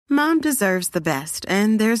Mom deserves the best,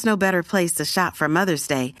 and there's no better place to shop for Mother's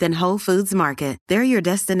Day than Whole Foods Market. They're your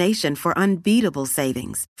destination for unbeatable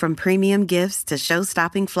savings, from premium gifts to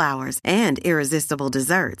show-stopping flowers and irresistible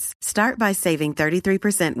desserts. Start by saving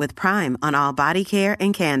 33% with Prime on all body care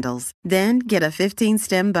and candles. Then get a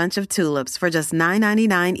 15-stem bunch of tulips for just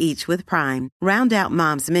 $9.99 each with Prime. Round out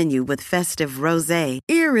Mom's menu with festive rosé,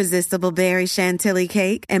 irresistible berry chantilly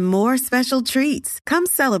cake, and more special treats. Come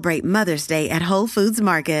celebrate Mother's Day at Whole Foods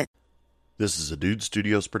Market. This is a Dude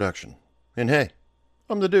Studios production. And hey,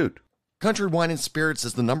 I'm the Dude. Country Wine & Spirits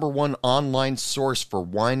is the #1 online source for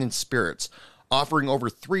wine and spirits, offering over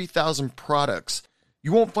 3,000 products.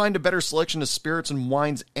 You won't find a better selection of spirits and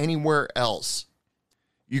wines anywhere else.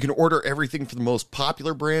 You can order everything from the most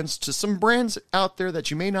popular brands to some brands out there that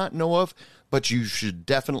you may not know of, but you should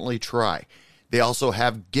definitely try. They also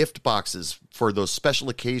have gift boxes for those special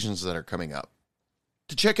occasions that are coming up.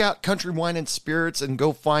 To check out Country Wine & Spirits and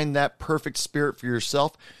go find that perfect spirit for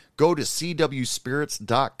yourself, go to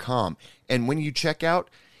cwspirits.com. And when you check out,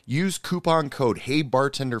 use coupon code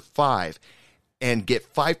HeyBartender5 and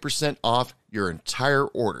get 5% off your entire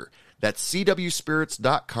order. That's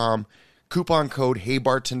cwspirits.com, coupon code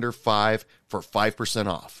HeyBartender5 for 5%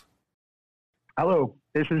 off. Hello,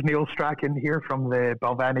 this is Neil Strachan here from the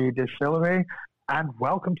Balvenie Distillery, and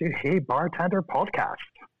welcome to Hey Bartender Podcast.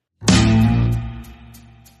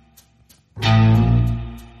 Hey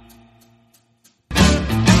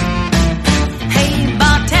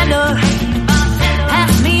bartender,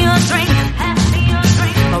 pass me a drink.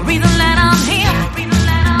 The reason that I'm here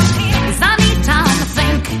is I need time to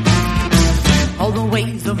think. All the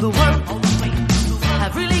ways of the world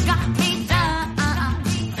have really got me down.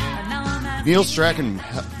 Neil Strachan,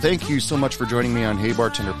 thank you so much for joining me on Hey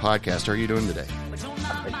Bartender Podcast. How are you doing today?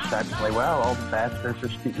 Exceptionally well. All the best. There's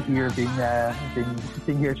just here being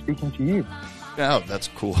here speaking to you. Oh, that's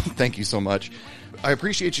cool. Thank you so much. I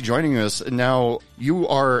appreciate you joining us. Now, you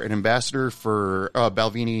are an ambassador for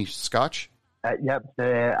Balvenie Scotch? Yep.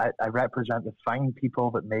 I represent the fine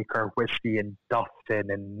people that make our whiskey in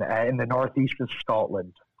Duffin in the northeast of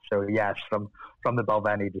Scotland. So, yes, from the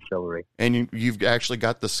Balvenie Distillery. And you've actually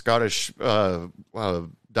got the Scottish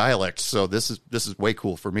dialect, so this is way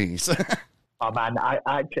cool for me. Oh man,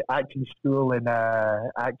 acting school in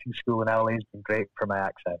LA has been great for my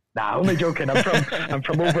accent. Nah, only joking. I'm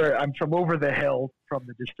from over the hill from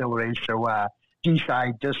the distillery. So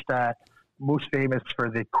D-side, just most famous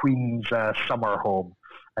for the Queen's summer home,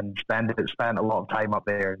 and spent a lot of time up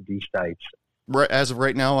there in D-side. Right, as of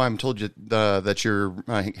right now, I'm told you that you're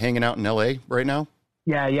hanging out in LA right now.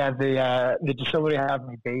 Yeah. The distillery have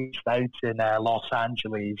me based out in Los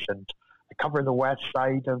Angeles, and I cover the west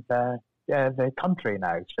side of the country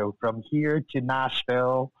now. So from here to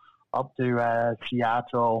Nashville, up to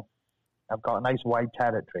Seattle, I've got a nice wide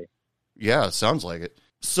territory. Yeah, sounds like it.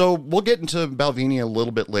 So we'll get into Balvenie a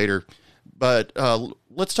little bit later, but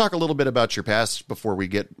let's talk a little bit about your past before we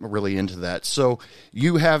get really into that. So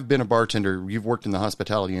you have been a bartender. You've worked in the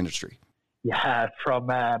hospitality industry. Yeah, from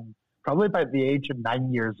probably about the age of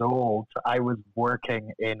 9 years old, I was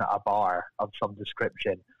working in a bar of some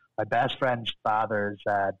description. My best friend's father's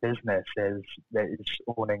business is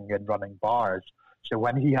owning and running bars. So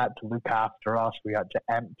when he had to look after us, we had to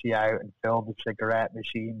empty out and fill the cigarette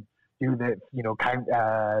machine, do count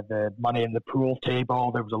the money in the pool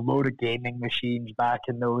table. There was a load of gaming machines back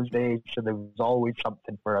in those days, so there was always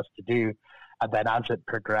something for us to do. And then as it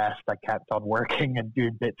progressed, I kept on working and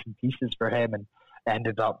doing bits and pieces for him, and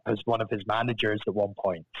ended up as one of his managers at one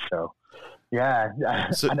point. So, yeah,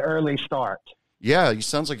 an early start. Yeah, it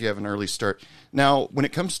sounds like you have an early start. Now, when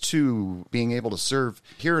it comes to being able to serve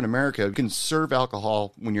here in America, you can serve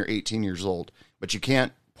alcohol when you're 18 years old, but you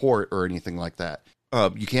can't pour it or anything like that.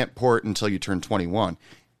 You can't pour it until you turn 21.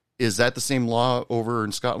 Is that the same law over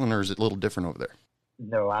in Scotland, or is it a little different over there?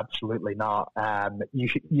 No, absolutely not.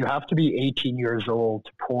 You have to be 18 years old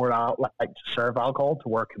to pour out, to serve alcohol, to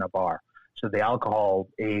work in a bar. So the alcohol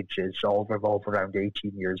age is all revolved around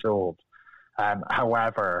 18 years old.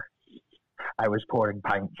 However, I was pouring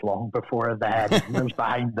pints long before then. I was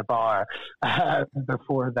behind the bar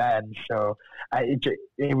before then. So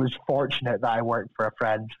it was fortunate that I worked for a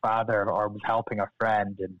friend's father, or was helping a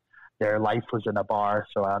friend, and their life was in a bar.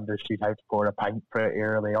 So I understood how to pour a pint pretty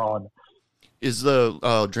early on. Is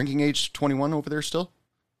the drinking age 21 over there still?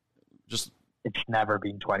 It's never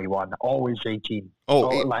been 21. Always 18.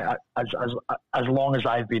 As long as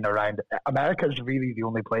I've been around. America is really the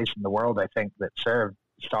only place in the world, I think, that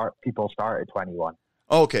people start at 21.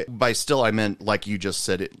 Oh, okay. By still, I meant, like you just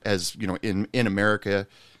said it, as you know, in America,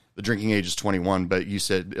 the drinking age is 21, but you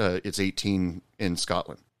said it's 18 in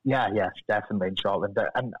Scotland. Yes, definitely in Scotland.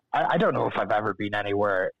 And I don't know if I've ever been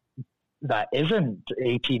anywhere that isn't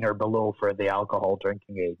 18 or below for the alcohol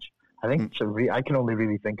drinking age. I think I can only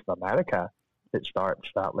really think of America that starts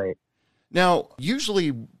that late. Now,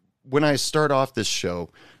 usually when I start off this show,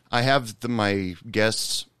 I have my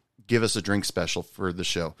guests give us a drink special for the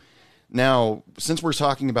show. Now, since we're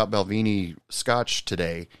talking about Balvenie Scotch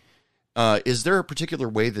today, is there a particular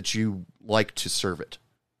way that you like to serve it?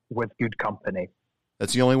 With good company.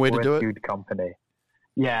 That's the only way to do it? With good company.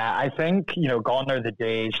 Yeah, I think, gone are the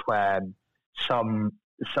days when some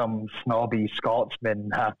snobby Scotsman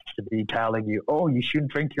has to be telling you, oh, you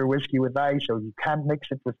shouldn't drink your whiskey with ice, or you can't mix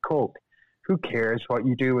it with Coke. Who cares what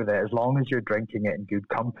you do with it, as long as you're drinking it in good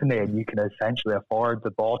company and you can essentially afford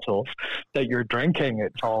the bottles that you're drinking,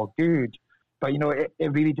 it's all good. But,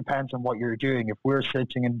 it really depends on what you're doing. If we're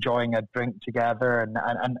sitting enjoying a drink together and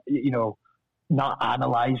not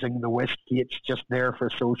analysing the whiskey, it's just there for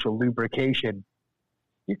social lubrication,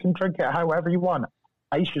 you can drink it however you want.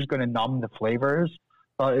 Ice is going to numb the flavours,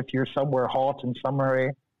 but if you're somewhere hot and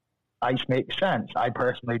summery, ice makes sense. I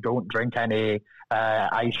personally don't drink any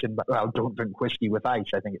ice, don't drink whiskey with ice.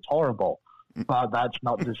 I think it's horrible. But that's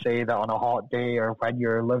not to say that on a hot day or when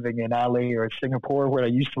you're living in LA or Singapore, where I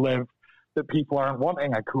used to live, that people aren't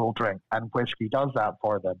wanting a cool drink, and whiskey does that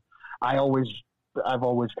for them. I've always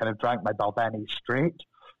kind of drank my Balvenie straight,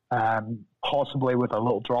 possibly with a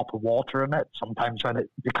little drop of water in it. Sometimes when it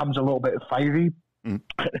becomes a little bit fiery,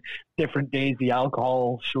 different days the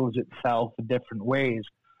alcohol shows itself in different ways.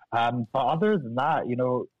 But other than that,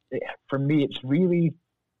 for me, it's really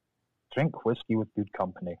drink whiskey with good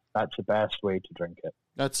company. That's the best way to drink it.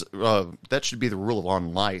 That should be the rule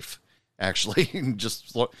on life, actually.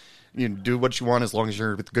 Just do what you want as long as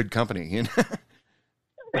you're with good company.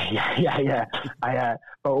 Yeah.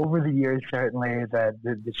 But over the years, certainly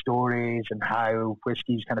the stories and how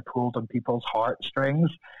whiskey's kind of pulled on people's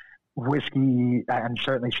heartstrings. Whiskey and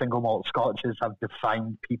certainly single malt scotches have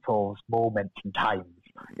defined people's moments and times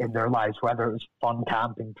in their lives, whether it was fun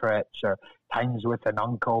camping trips or times with an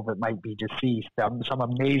uncle that might be deceased. Some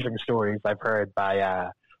amazing stories I've heard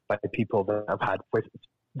by people that have had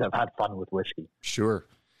fun with whiskey. Sure.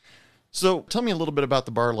 So tell me a little bit about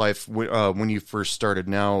the bar life when you first started.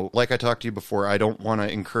 Now, like I talked to you before, I don't want to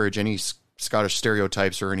encourage any Scottish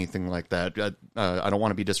stereotypes or anything like that. I don't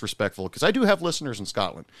want to be disrespectful because I do have listeners in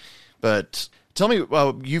Scotland. But tell me,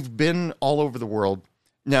 you've been all over the world.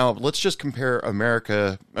 Now, let's just compare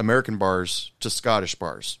American bars to Scottish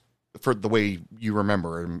bars for the way you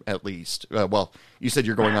remember them, at least. You said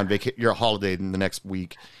you're going on your holiday in the next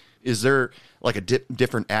week. Is there like a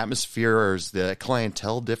different atmosphere, or is the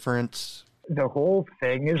clientele different? The whole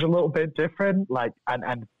thing is a little bit different,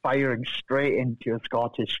 and firing straight into a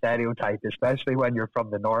Scottish stereotype, especially when you're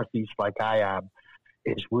from the Northeast like I am,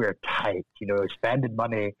 is we're tight. Spending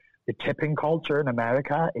money. The tipping culture in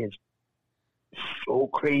America is so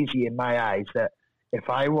crazy in my eyes that if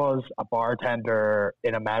I was a bartender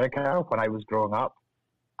in America when I was growing up,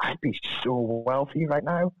 I'd be so wealthy right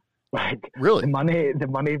now. Really? The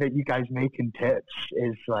money that you guys make in tips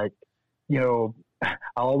is I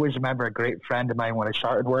always remember a great friend of mine when I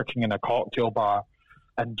started working in a cocktail bar,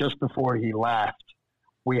 and just before he left,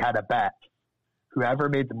 we had a bet. Whoever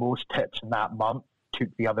made the most tips in that month took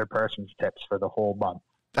the other person's tips for the whole month.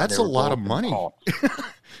 That's a lot of money.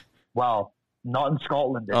 Well, not in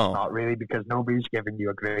Scotland, it's not really, because nobody's giving you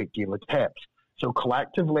a great deal of tips. So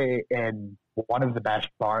collectively, in one of the best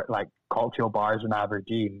cocktail bars in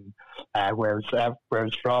Aberdeen, where I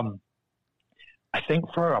was from, I think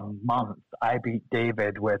for a month I beat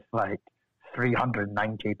David with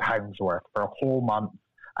 £390 worth for a whole month.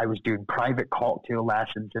 I was doing private cocktail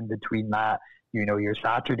lessons in between that. Your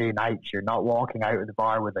Saturday nights, you're not walking out of the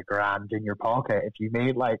bar with $1,000 in your pocket. If you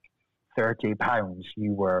made £30,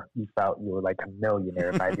 you felt you were like a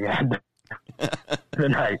millionaire by the end of the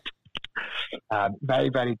night. Very,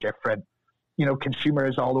 very different.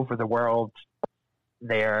 Consumers all over the world,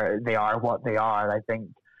 they are what they are. I think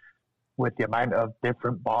with the amount of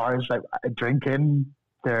different bars I drink in,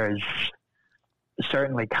 there's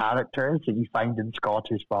certainly characters that you find in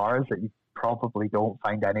Scottish bars that you probably don't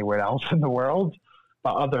find anywhere else in the world.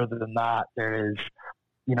 But other than that, there is,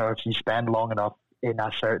 if you spend long enough in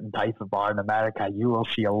a certain type of bar in America, you will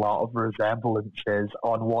see a lot of resemblances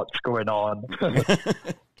on what's going on.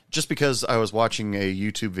 Just because I was watching a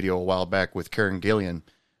YouTube video a while back with Karen Gillan.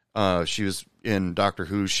 She was in Doctor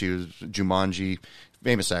Who. She was Jumanji,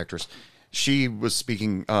 famous actress. She was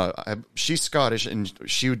speaking, she's Scottish, and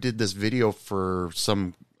she did this video for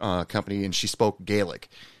some company, and she spoke Gaelic.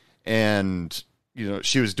 And,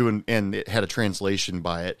 she was doing, and it had a translation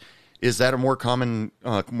by it. Is that a more common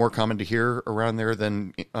to hear around there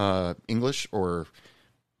than English, or?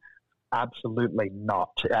 Absolutely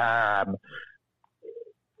not.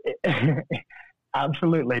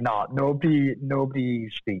 Absolutely not. Nobody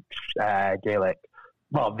speaks Gaelic.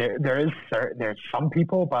 Well, there's some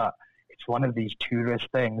people, but it's one of these tourist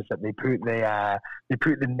things that they put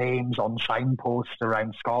the names on signposts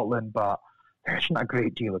around Scotland, but there isn't a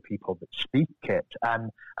great deal of people that speak it.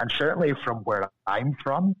 And certainly from where I'm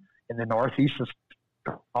from, in the northeast of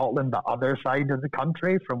Scotland, the other side of the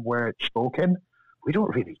country from where it's spoken, we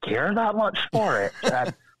don't really care that much for it.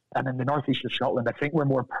 And in the northeast of Scotland, I think we're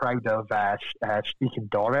more proud of speaking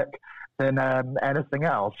Doric than anything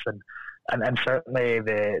else. And certainly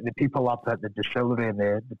the people up at the distillery and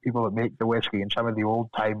the people that make the whiskey and some of the old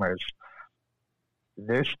timers,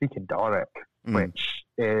 they're speaking Doric, which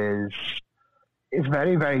is a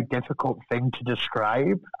very, very difficult thing to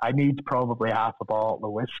describe. I need probably half a bottle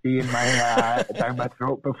of whiskey in my down my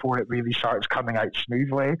throat before it really starts coming out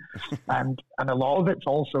smoothly. And a lot of it's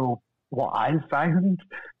also what I've found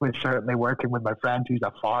with certainly working with my friend who's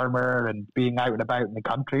a farmer and being out and about in the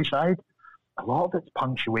countryside. A lot of it's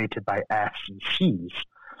punctuated by F's and C's.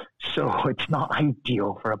 So it's not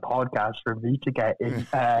ideal for a podcast for me to get in,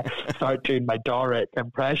 start doing my Doric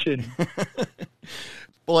impression.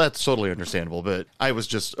 Well, that's totally understandable, but I was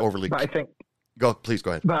just overly... But I think... Please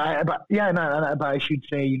go ahead. But I should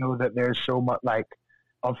say, that there's so much,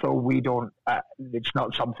 although we don't... it's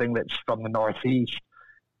not something that's from the northeast,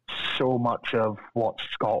 so much of what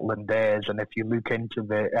Scotland is, and if you look into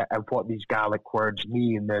of what these Gaelic words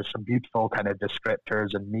mean, there's some beautiful kind of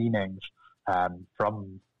descriptors and meanings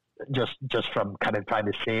from from kind of trying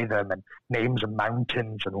to say them, and names of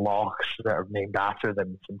mountains and lochs that are named after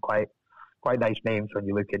them. Some quite nice names when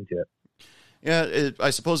you look into it. Yeah, I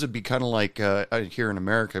suppose it'd be kind of like here in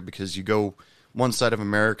America, because you go one side of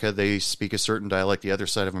America, they speak a certain dialect, the other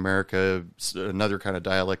side of America, another kind of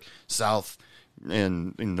dialect, south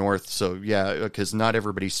and in north. So yeah, because not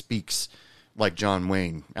everybody speaks like John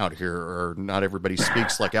Wayne out here, or not everybody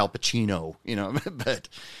speaks like Al Pacino,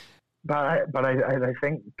 But I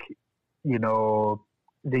think, the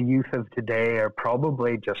youth of today are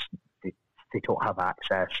probably just, they don't have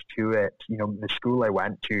access to it. The school I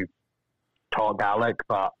went to taught Gaelic,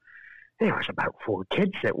 but there was about 4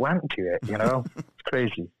 kids that went to it, It's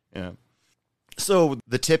crazy. Yeah. So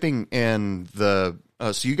the tipping and so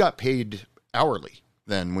you got paid hourly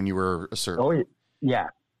then when you were a server? Oh, yeah.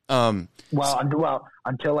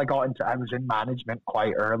 Until I was in management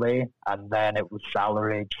quite early, and then it was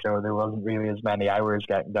salaried, so there wasn't really as many hours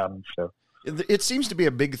getting done. So it seems to be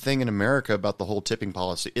a big thing in America about the whole tipping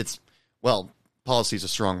policy. Policy is a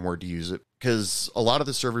strong word to use it, because a lot of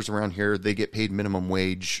the servers around here, they get paid minimum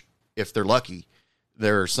wage if they're lucky.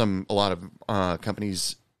 There are a lot of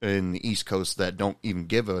companies in the East Coast that don't even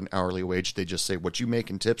give an hourly wage. They just say what you make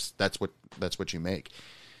in tips, that's what you make.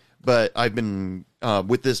 But I've been,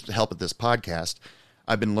 with this help of this podcast,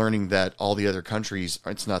 I've been learning that all the other countries,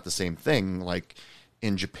 it's not the same thing. Like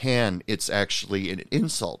in Japan, it's actually an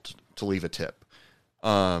insult to leave a tip.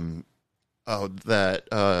 Adam,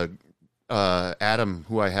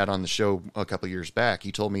 who I had on the show a couple of years back,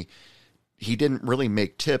 he told me he didn't really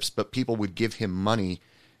make tips, but people would give him money,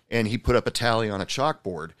 and he put up a tally on a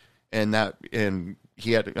chalkboard, and that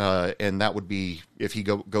would be, if he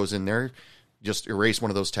goes in there, just erase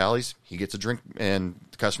one of those tallies, he gets a drink, and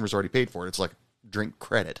the customer's already paid for it. It's like drink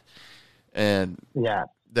credit. And yeah,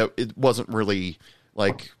 that it wasn't really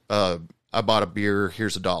like, I bought a beer,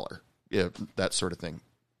 here's $1. Yeah, that sort of thing.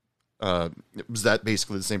 Was that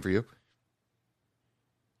basically the same for you?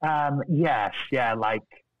 Yes. Yeah.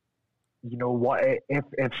 What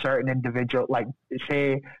if certain individual,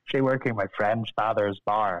 say working my friend's father's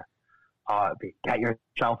bar, get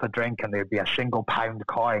yourself a drink, and there'd be a single £1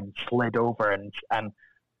 coin slid over, and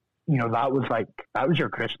that was your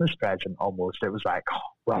Christmas present almost. It was like, oh,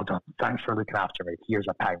 well done, thanks for looking after me, here's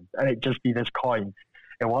 £1, and it'd just be this coin.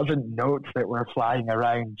 It wasn't notes that were flying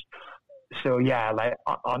around. So yeah,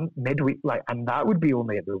 on midweek, and that would be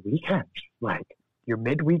only at the weekend. Your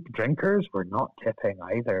midweek drinkers were not tipping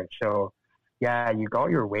either. So yeah, you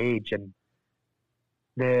got your wage, and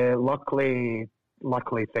luckily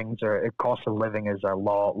cost of living is a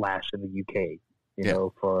lot less in the UK.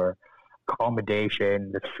 For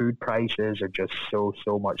accommodation, the food prices are just so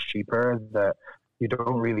much cheaper that you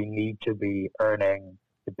don't really need to be earning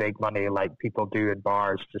the big money like people do in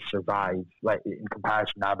bars to survive. In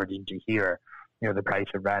comparison to Aberdeen to here, the price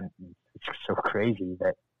of rent, it's so crazy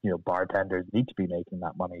that bartenders need to be making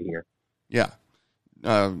that money here. Yeah.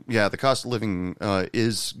 The cost of living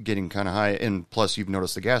is getting kind of high, and plus you've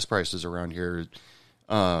noticed the gas prices around here.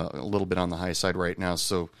 a little bit on the high side right now.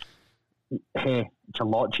 So, hey, it's a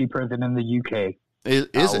lot cheaper than in the UK. Is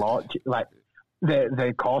it? Like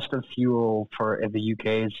the cost of fuel in the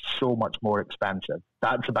UK is so much more expensive.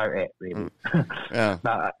 That's about it, really.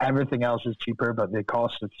 Yeah. Everything else is cheaper, but the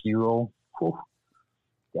cost of fuel,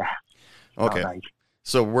 yeah. Okay. Nice.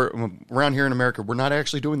 So we're around here in America, we're not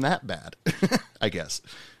actually doing that bad, I guess.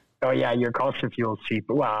 Oh yeah, your cost of fuel is cheap.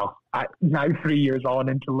 Wow. Now 3 years on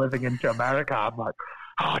into living into America, I'm like,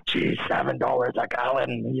 oh geez, $7 a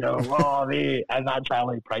gallon, you know, and that's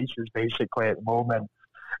LA prices basically at the moment.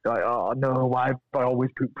 Like, oh no, why have I always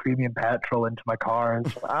put premium petrol into my cars?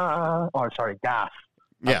 Gas.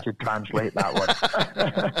 I have to translate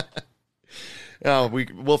that one.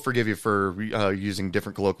 We'll forgive you for using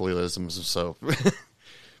different colloquialisms. So,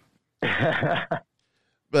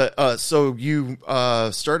 but so you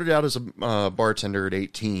started out as a bartender at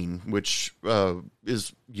 18, which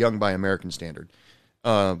is young by American standard.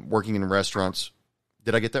 Working in restaurants.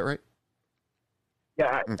 Did I get that right?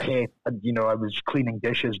 Yeah. Okay. Hey, you know, I was cleaning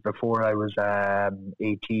dishes before I was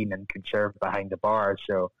 18 and could serve behind the bar.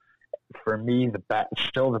 So for me,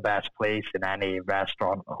 still the best place in any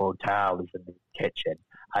restaurant or hotel is in the kitchen.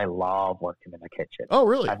 I love working in the kitchen. Oh,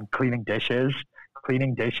 really? And cleaning dishes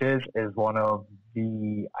is one of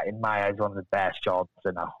in my eyes, one of the best jobs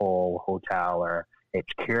in a whole hotel. Or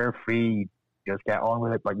it's carefree, you just get on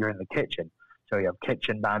with it, but you're in the kitchen. So you have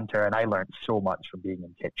kitchen banter, and I learned so much from being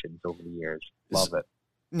in kitchens over the years. Love it.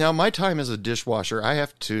 Now, my time as a dishwasher, I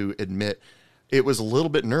have to admit, it was a little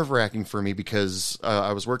bit nerve-wracking for me because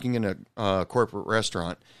I was working in a corporate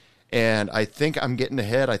restaurant, and I think I'm getting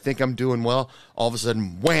ahead. I think I'm doing well. All of a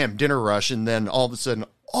sudden, wham, dinner rush, and then all of a sudden,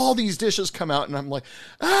 all these dishes come out, and I'm like,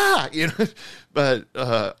 you know. But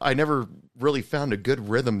I never really found a good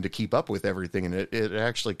rhythm to keep up with everything, and it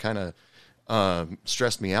actually kind of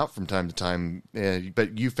stressed me out from time to time.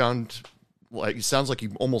 But you found, like, it sounds like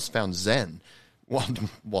you almost found Zen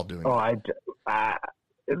while doing it.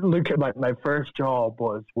 Look at my first job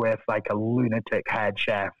was with like a lunatic head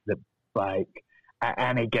chef that, like, at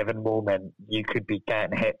any given moment you could be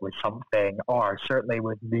getting hit with something, or certainly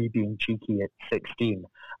with me being cheeky at 16,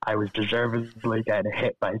 I was deservedly getting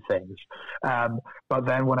hit by things. But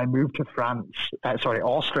then when I moved to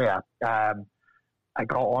Austria, I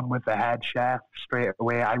got on with the head chef straight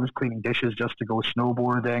away. I was cleaning dishes just to go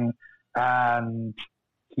snowboarding, and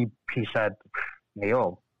he said,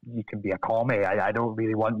 Neil, you can be a commie. I don't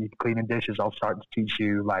really want you cleaning dishes. I'll start to teach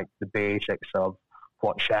you like the basics of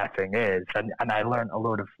what chefing is. And I learned a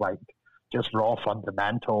load of like just raw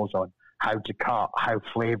fundamentals on how to cut, how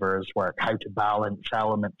flavors work, how to balance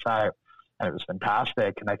elements out. And it was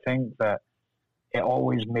fantastic. And I think that it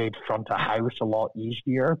always made front of house a lot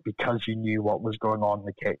easier because you knew what was going on in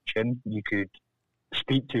the kitchen. You could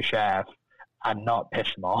speak to chef and not piss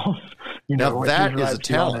him off. You know, now that is a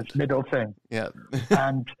talent. Middle thing. Yeah.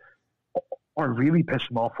 Or really piss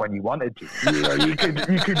him off when you wanted to. You know, you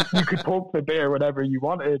could poke the bear whenever you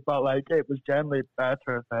wanted, but like it was generally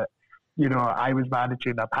better that, you know, I was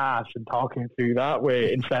managing a pass and talking through that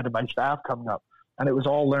way instead of my staff coming up. And it was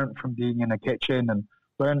all learned from being in a kitchen and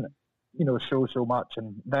learn, you know, so much.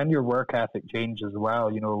 And then your work ethic changes as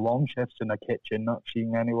well. You know, long shifts in a kitchen, not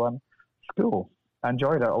seeing anyone. It's cool. I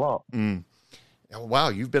enjoyed it a lot. Wow,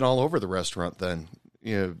 you've been all over the restaurant then.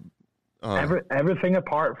 You know, everything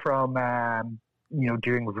apart from you know,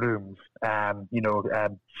 doing rooms,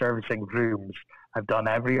 servicing rooms. I've done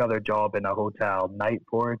every other job in a hotel. Night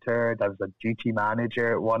porter, I was a duty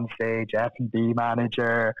manager at one stage, F&B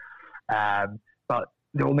manager. But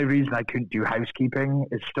the only reason I couldn't do housekeeping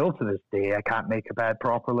is still to this day, I can't make a bed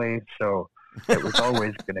properly. So it was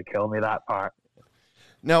always going to kill me, that part.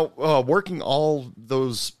 Now, working all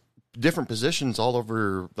those different positions all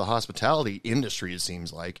over the hospitality industry, it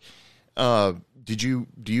seems like, do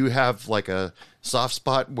you have like a soft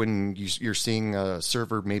spot when you're seeing a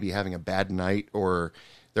server maybe having a bad night or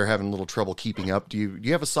they're having a little trouble keeping up? Do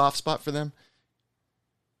you have a soft spot for them?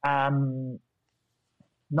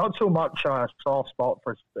 Not so much a soft spot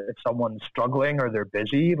for if someone's struggling or they're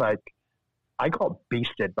busy. Like, I got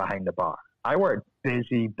beasted behind the bar. I worked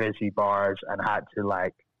busy bars and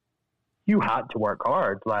you had to work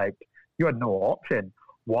hard. Like, you had no option.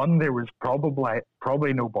 One, there was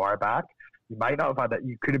probably no bar back. You might not have had that.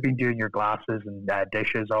 You could have been doing your glasses and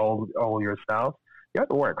dishes all yourself. You have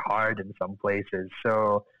to work hard in some places.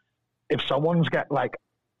 So if someone's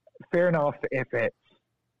fair enough if it's,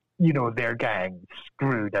 you know, they're getting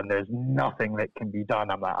screwed and there's nothing that can be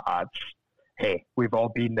done. I'm like, hey, we've all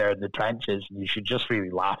been there in the trenches and you should just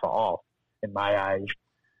really laugh it off, in my eyes.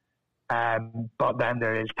 But then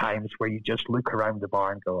there is times where you just look around the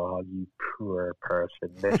bar and go, "Oh, you poor person!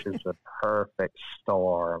 This is a perfect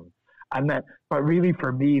storm." And then, but really,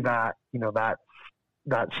 for me, that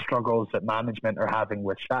that struggles that management are having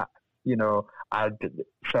with staff. So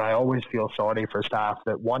I always feel sorry for staff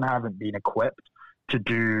that haven't been equipped to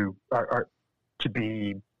do or to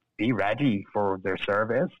be ready for their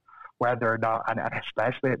service, whether or not, and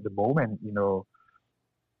especially at the moment,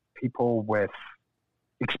 people with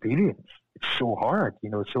experience. It's so hard.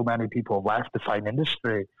 So many people have left the fine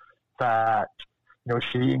industry that,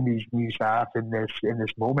 seeing these new staff in this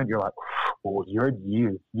moment, you're like, oh,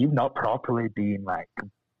 you've not properly been like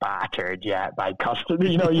battered yet by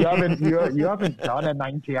customers. You haven't done a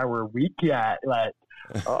 90-hour week yet. Like,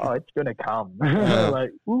 oh, it's gonna come.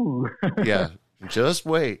 Like, ooh. Yeah, just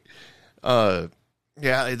wait. There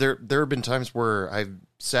have been times where I've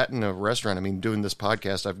sat in a restaurant. I mean, doing this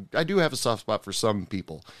podcast, I do have a soft spot for some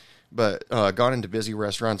people, but gone into busy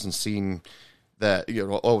restaurants and seen that,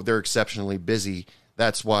 they're exceptionally busy.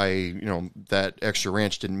 That's why, that extra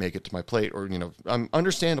ranch didn't make it to my plate, or, I'm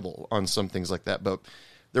understandable on some things like that. But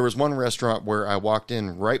there was one restaurant where I walked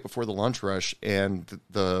in right before the lunch rush, and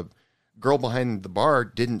the girl behind the bar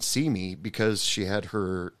didn't see me because she had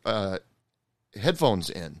her headphones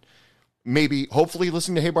in. Maybe, hopefully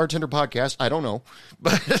listening to Hey Bartender podcast. I don't know,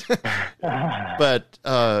 but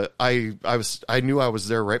I knew I was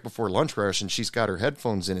there right before lunch rush, and she's got her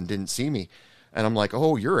headphones in and didn't see me. And I'm like,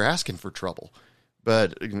 oh, you're asking for trouble.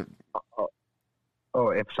 But if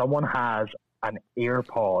someone has an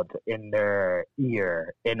AirPod in their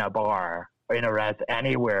ear in a bar, in a rest,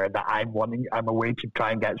 anywhere that I'm away to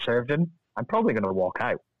try and get served in, I'm probably going to walk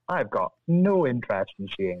out. I've got no interest in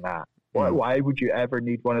seeing that. Why would you ever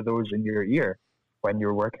need one of those in your ear when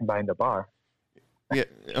you're working behind the bar? Yeah.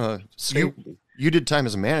 So you did time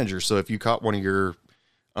as a manager. So if you caught one of your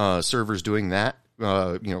servers doing that,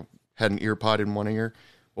 had an ear pod in one ear,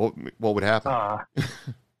 what would happen?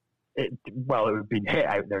 It would be hit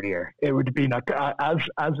out their ear. It would be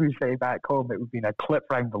as we say back home, it would be a clip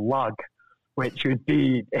round the lug, which would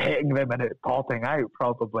be hitting them and it popping out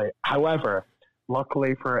probably. However,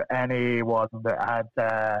 luckily for anyone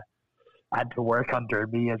that had to work under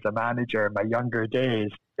me as a manager in my younger days,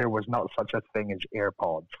 there was not such a thing as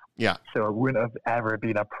AirPods. Yeah. So it wouldn't have ever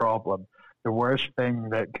been a problem. The worst thing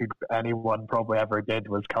that anyone probably ever did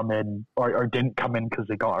was come in or didn't come in because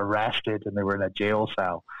they got arrested and they were in a jail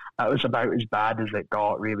cell. That was about as bad as it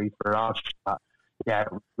got really for us. But yeah,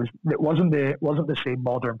 it wasn't the same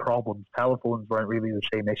modern problems. Telephones weren't really the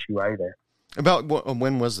same issue either. About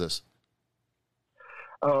when was this?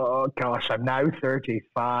 Oh gosh, I'm now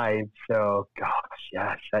 35. So gosh,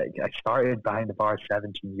 yes, I started behind the bar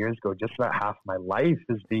 17 years ago. Just about half my life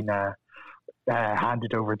has been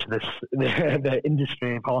handed over to the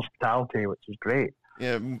industry of hospitality, which is great.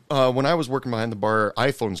 Yeah, when I was working behind the bar,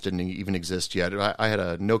 iPhones didn't even exist yet. I had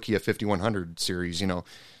a Nokia 5100 series,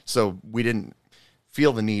 so we didn't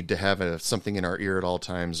feel the need to have something in our ear at all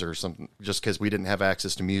times or something, just because we didn't have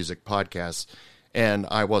access to music, podcasts, and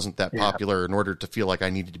I wasn't that popular in order to feel like I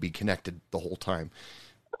needed to be connected the whole time.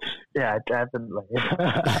 Yeah, definitely.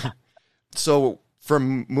 So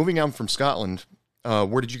from moving out from Scotland,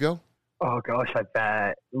 where did you go? Oh gosh,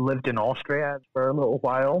 I lived in Austria for a little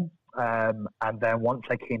while, and then once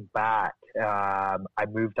I came back, I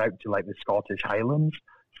moved out to the Scottish Highlands.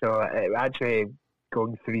 So actually,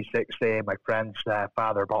 going 360, my friend's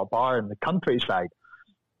father bought a bar in the countryside,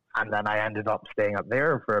 and then I ended up staying up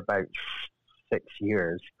there for about 6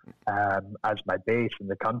 years as my base in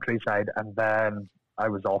the countryside, and then I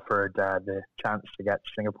was offered the chance to get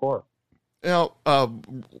to Singapore. Now,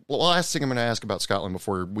 last thing I'm going to ask about Scotland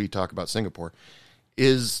before we talk about Singapore,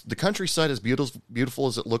 is the countryside as beautiful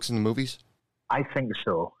as it looks in the movies? I think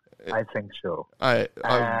so.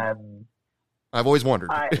 I've always wondered.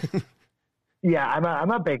 I'm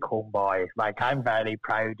a big homeboy. I'm very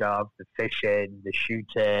proud of the fishing, the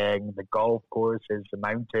shooting, the golf courses, the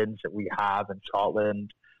mountains that we have in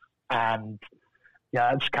Scotland, and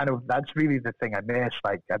yeah, that's really the thing I miss.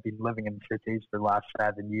 I've been living in cities for the last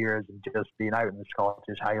 7 years, and just being out in the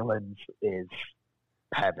Scottish Highlands is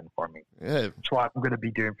heaven for me. Yeah. That's what I'm going to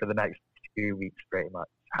be doing for the next 2 weeks, pretty much.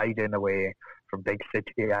 Hiding away from big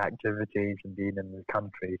city activities and being in the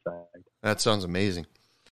countryside. That sounds amazing.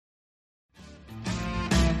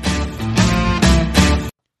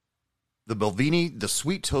 The Balvenie, the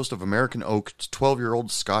sweet toast of American oak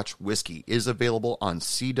 12-year-old Scotch whiskey, is available on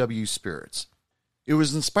CW Spirits. It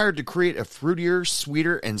was inspired to create a fruitier,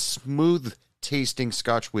 sweeter, and smooth-tasting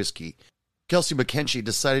Scotch whiskey. Kelsey McKenzie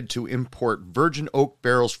decided to import virgin oak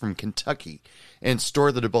barrels from Kentucky and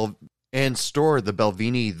store the And store the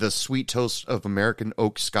Balvenie, the sweet toast of American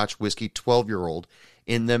oak Scotch whiskey 12-year-old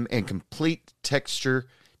in them, and complete texture,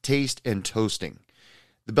 taste, and toasting.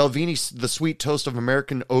 The Balvenie, the sweet toast of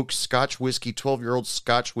American oak Scotch whiskey 12-year-old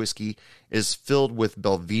Scotch whiskey, is filled with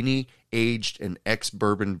Balvenie aged in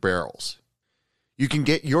ex-bourbon barrels. You can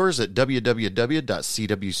get yours at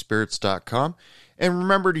www.cwspirits.com, and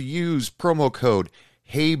remember to use promo code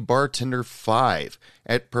HeyBartender5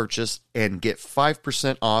 at purchase and get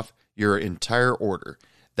 5% off your entire order.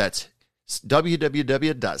 That's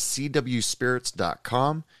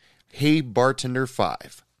www.cwspirits.com.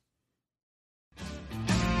 HeyBartender5.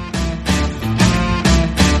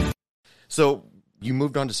 So you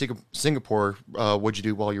moved on to Singapore. What'd you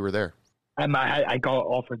do while you were there? I got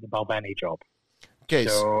offered the Balvenie job. Okay.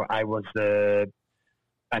 So I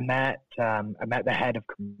met the head of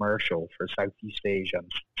commercial for Southeast Asia in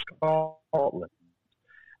Scotland.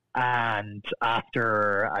 And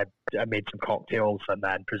after I made some cocktails and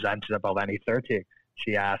then presented a Balvenie 30,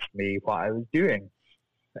 she asked me what I was doing.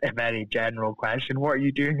 A very general question: what are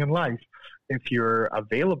you doing in life? If you're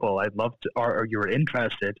available, I'd love to, or you're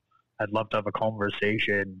interested, I'd love to have a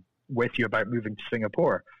conversation with you about moving to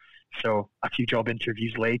Singapore. So a few job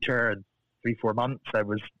interviews later, and 3-4 months, I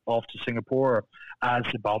was off to Singapore as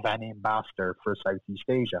the Balvenie ambassador for Southeast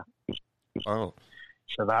Asia. Oh.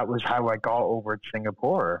 So that was how I got over to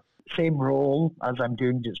Singapore. Same role as I'm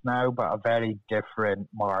doing just now, but a very different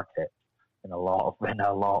market in a lot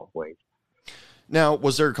of ways. Now,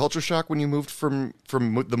 was there a culture shock when you moved from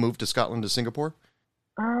the move to Scotland to Singapore?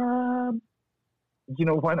 When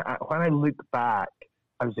I look back,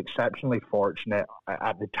 I was exceptionally fortunate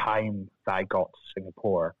at the time that I got to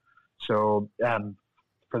Singapore. So,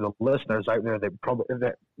 for the listeners out there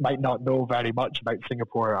that might not know very much about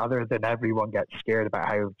Singapore, other than everyone gets scared about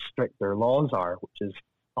how strict their laws are, which is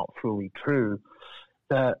not fully true,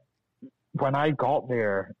 that when I got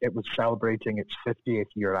there, it was celebrating its 50th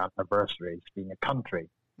year anniversary as being a country.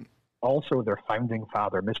 Also, their founding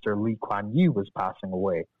father, Mr. Lee Kuan Yew, was passing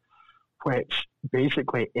away, which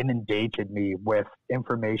basically inundated me with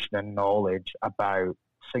information and knowledge about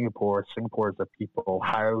Singapore as a people,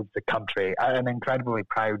 how the country, an incredibly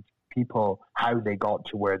proud people, how they got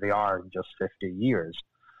to where they are in just 50 years.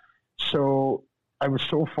 So I was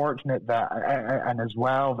so fortunate that, and as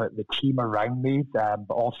well, that the team around me,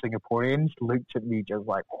 all Singaporeans, looked at me just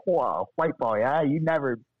like, "Whoa, white boy, you've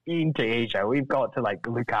never been to Asia. We've got to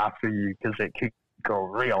look after you because it could go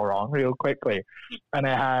real wrong real quickly." And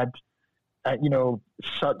I had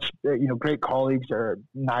great colleagues are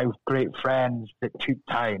now great friends that took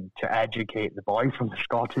time to educate the boy from the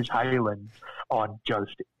Scottish Highlands on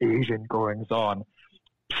just Asian goings on.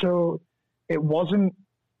 So it wasn't,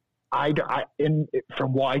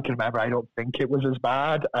 from what I can remember, I don't think it was as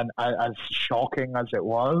bad and as shocking as it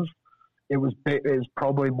was. It was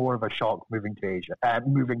probably more of a shock moving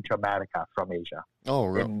to America from Asia. Oh,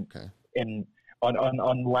 really? Okay.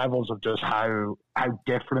 On levels of just how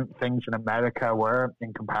different things in America were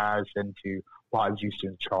in comparison to what I was used to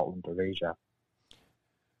in Scotland or Asia.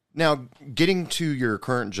 Now, getting to your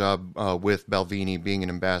current job with Balvenie, being an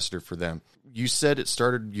ambassador for them, you said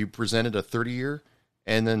you presented a 30-year,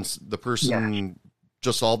 and then the person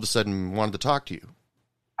just all of a sudden wanted to talk to you.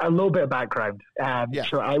 A little bit of background.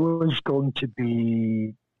 So I was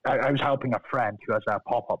I was helping a friend who has a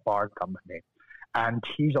pop-up bar company, and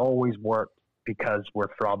he's always worked, because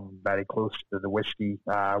we're from very close to the whiskey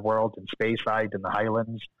world in Speyside in the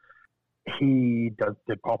Highlands. He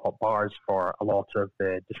did pop-up bars for a lot of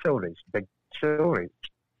the distilleries, big distilleries.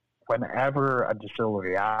 Whenever a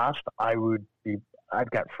distillery asked, I'd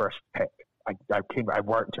get first pick. I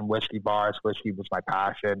worked in whiskey bars. Whiskey was my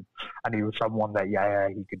passion, and he was someone that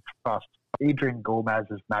he could trust. Adrian Gomez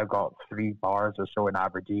has now got 3 bars or so in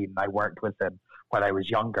Aberdeen. I worked with him when I was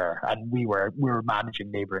younger, and we were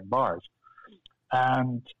managing neighbouring bars.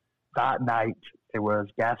 And that night, there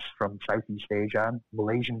was guests from Southeast Asia,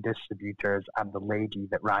 Malaysian distributors, and the lady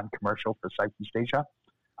that ran commercial for Southeast Asia.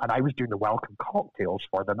 And I was doing the welcome cocktails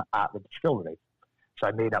for them at the distillery. So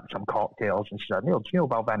I made up some cocktails, and she said, "Neil, do you know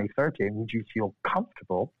Balvenie 30? And would you feel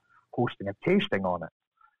comfortable hosting a tasting on it?"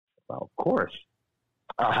 Well, of course.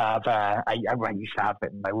 I used to have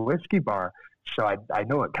it in my whiskey bar, so I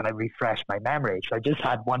know it. Can I refresh my memory? So I just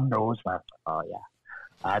had one nose, and I was like, "Oh, yeah.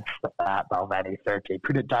 That's that Balvenie 30.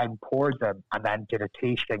 Put it down, poured them, and then did a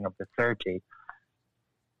tasting of the 30.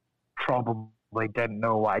 Probably didn't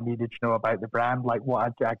know what I needed to know about the brand, like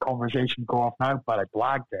what a conversation go off now, but I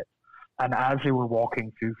blagged it. And as they were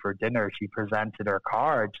walking through for dinner, she presented her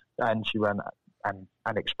card, and she went and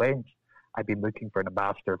explained, "I've been looking for an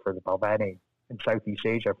ambassador for the Balvenie in Southeast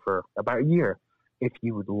Asia for about a year. if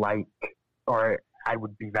you would like, or I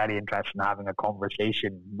would be very interested in having a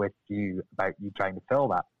conversation with you about you trying to fill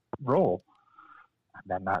that role. And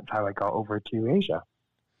then that's how I got over to Asia.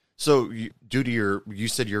 So you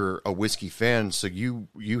said you're a whiskey fan, so you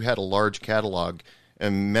had a large catalog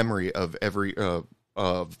and memory of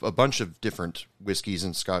of a bunch of different whiskeys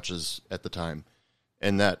and scotches at the time,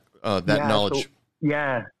 and that knowledge,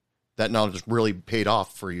 that knowledge really paid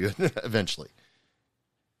off for you eventually.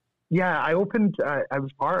 Yeah, I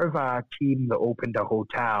was part of a team that opened a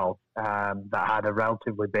hotel that had a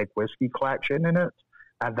relatively big whiskey collection in it.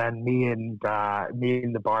 And then me and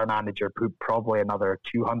the bar manager put probably another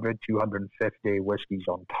 200, 250 whiskeys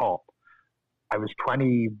on top. I was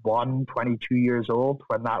 21, 22 years old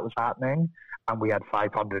when that was happening. And we had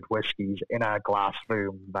 500 whiskeys in a glass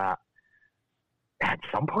room that at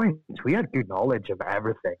some point we had good knowledge of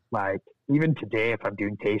everything. Like even today, if I'm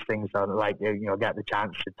doing tastings or get the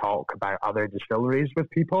chance to talk about other distilleries with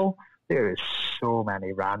people, there is so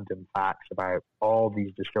many random facts about all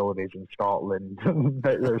these distilleries in Scotland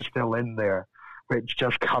that are still in there, which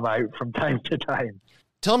just come out from time to time.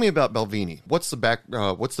 Tell me about Balvenie. What's the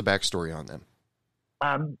backstory on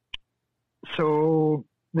them? So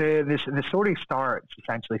the story starts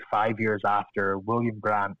essentially 5 years after William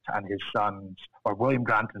Grant and his sons, or William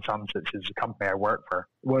Grant and Sons, which is the company I work for.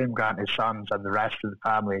 William Grant, his sons, and the rest of the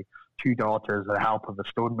family, 2 daughters, with the help of a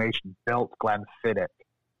stonemason, built Glenfiddich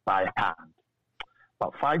by hand.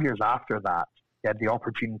 About 5 years after that, they had the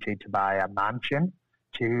opportunity to buy a mansion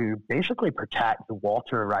to basically protect the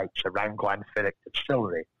water rights around Glenfiddich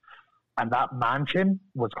Distillery. And that mansion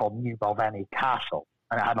was called New Balvenie Castle.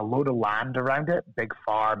 And it had a load of land around it, big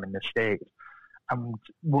farm and estate. And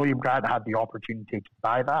William Grant had the opportunity to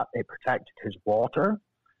buy that. It protected his water,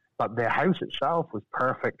 but the house itself was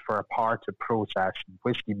perfect for a part of process in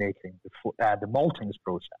whiskey making, the maltings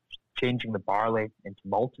process, changing the barley into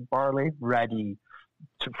malted barley, ready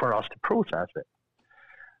for us to process it.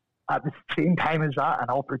 At the same time as that, an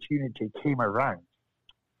opportunity came around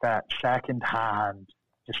that second-hand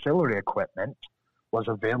distillery equipment was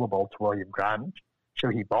available to William Grant. So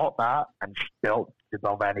he bought that and built the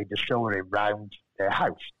Balvenie distillery round the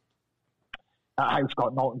house. That house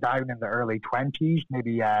got knocked down in the early 20s,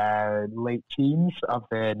 maybe late teens of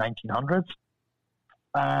the 1900s.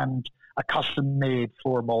 And a custom-made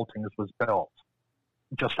floor maltings was built.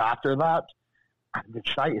 Just after that, and the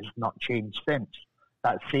site has not changed since.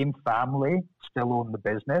 That same family still own the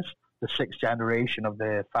business. The 6th generation of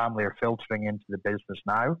the family are filtering into the business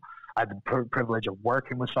now. I had the privilege of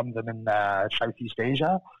working with some of them in Southeast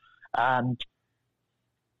Asia. And,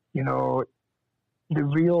 the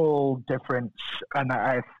real difference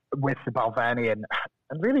with the Balvenie and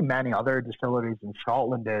really many other distilleries in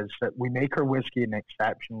Scotland is that we make our whiskey in an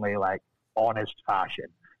exceptionally honest fashion,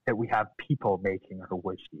 that we have people making our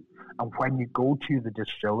whiskey. And when you go to the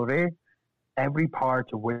distillery, every part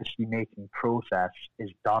of whiskey making process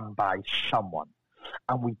is done by someone.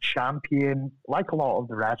 And we champion, like a lot of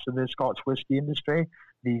the rest of the Scotch whiskey industry,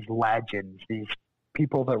 these legends, these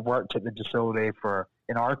people that worked at the distillery for,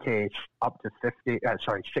 in our case, up to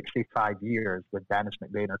 65 years with Dennis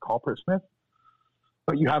McBain or Coppersmith.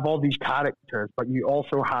 But you have all these characters, but you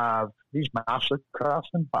also have these master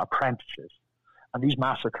craftsmen, but apprentices. And these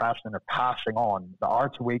master craftsmen are passing on the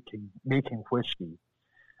art of making whiskey.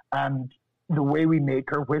 And the way we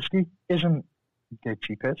make our whiskey isn't the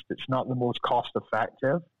cheapest. It's not the most cost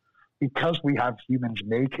effective. Because we have humans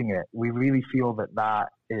making it, we really feel that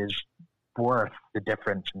is worth the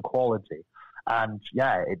difference in quality. And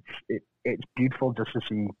yeah, it's beautiful just to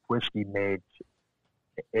see whiskey made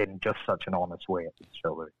in just such an honest way at the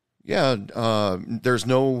distillery. Yeah, there's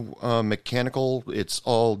no mechanical. It's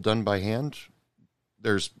all done by hand.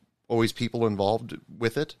 There's always people involved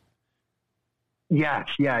with it. Yes,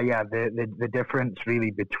 yeah. The difference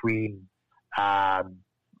really between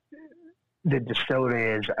the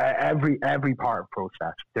distillery is every part of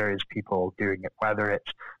process. There is people doing it, whether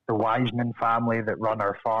it's the Wiseman family that run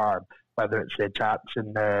our farm, whether it's the chaps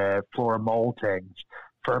in the floor maltings,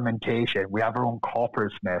 fermentation. We have our own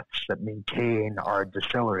coppersmiths that maintain our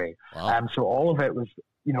distillery. Wow. So all of it was,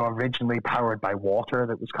 originally powered by water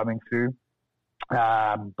that was coming through.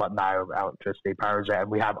 But now electricity powers it, and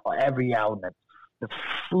we have every element, the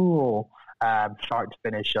full start to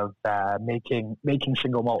finish of making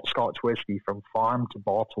single malt Scotch whiskey from farm to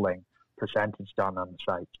bottling, percentage done on the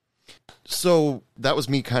site. So that was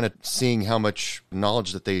me kind of seeing how much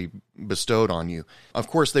knowledge that they bestowed on you. Of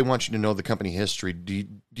course, they want you to know the company history. Do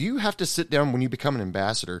you have to sit down when you become an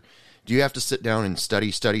ambassador? Do you have to sit down and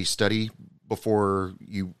study before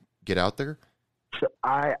you get out there? So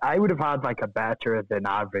I would have had like a better than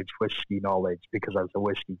average whiskey knowledge because I was a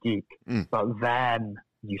whiskey geek. But then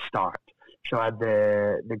you start. So I had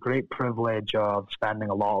the great privilege of spending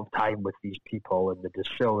a lot of time with these people in the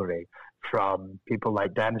distillery, from people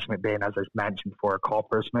like Dennis McBain, as I mentioned before, a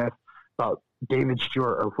coppersmith, but David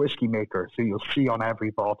Stewart, a whiskey maker. So you'll see on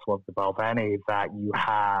every bottle of the Balvenie that you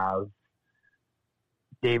have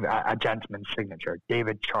a gentleman's signature,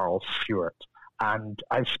 David Charles Stewart. And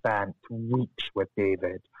I've spent weeks with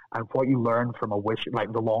David. And what you learn from a whiskey,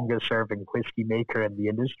 like the longest serving whiskey maker in the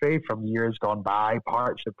industry from years gone by,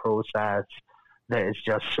 parts of process that is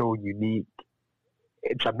just so unique.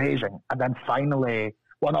 It's amazing. And then finally,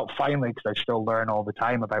 well, not finally, because I still learn all the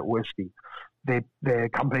time about whiskey. The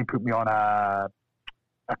company put me on a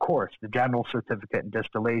course, the General Certificate in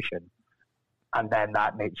Distillation. And then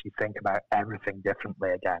that makes you think about everything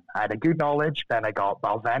differently again. I had a good knowledge, then I got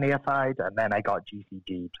Balvenified, and then I got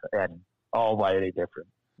GCG'd, and all very different.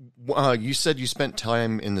 You said you spent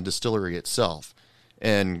time in the distillery itself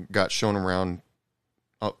and got shown around.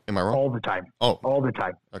 Oh, am I wrong? All the time. Oh, all the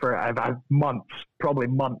time. Okay. I've months, probably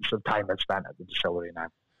months of time I've spent at the distillery now.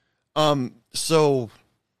 So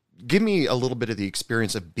give me a little bit of the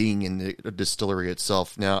experience of being in the distillery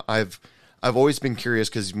itself. Now, I've always been curious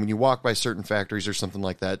because when you walk by certain factories or something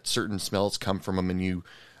like that, certain smells come from them, and you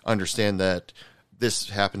understand that this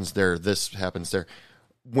happens there, this happens there.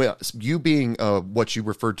 Well, you being what you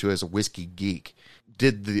referred to as a whiskey geek,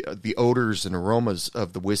 did the odors and aromas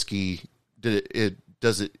of the whiskey,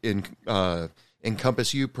 does it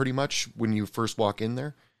encompass you pretty much when you first walk in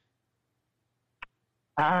there?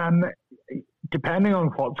 Depending on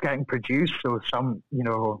what's getting produced, so some,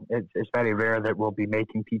 it's very rare that we'll be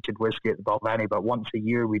making peated whiskey at the Balvenie, but once a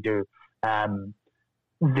year we do.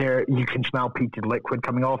 There you can smell peated liquid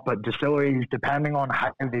coming off, but distilleries, depending on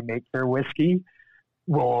how they make their whiskey,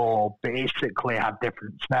 will basically have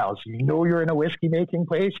different smells. You're in a whiskey making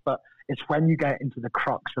place, but it's when you get into the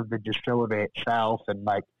crux of the distillery itself, and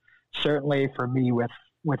like certainly for me with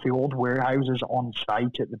the old warehouses on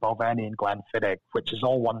site at the Balvenie in Glenfiddich, which is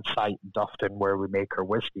all one site in Dufton where we make our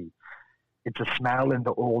whiskey. It's a smell in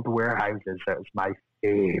the old warehouses that is my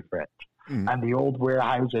favorite. And the old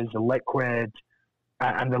warehouses, the liquid,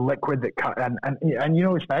 and the liquid that cut, and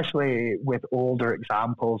especially with older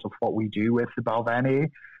examples of what we do with the Balvenie,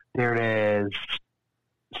 there is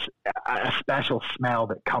a special smell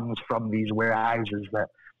that comes from these warehouses that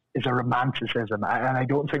is a romanticism, and I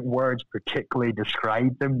don't think words particularly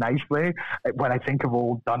describe them nicely. When I think of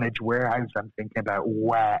old dunnage warehouse, I'm thinking about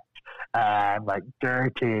wet, like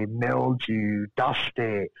dirty, mildew,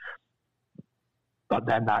 dusty. But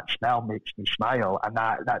then that smell makes me smile, and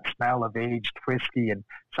that smell of aged whiskey, and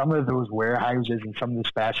some of those warehouses and some of the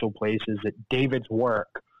special places that David's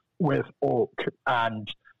work with oak and,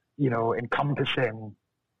 encompassing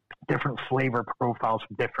different flavor profiles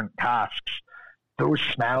from different casks. Those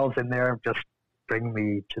smells in there just bring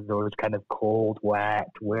me to those kind of cold, wet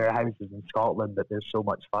warehouses in Scotland that there's so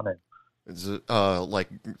much fun in. It's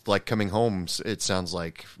like coming home. It sounds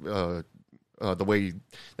like the way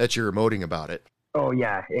that you're emoting about it. Oh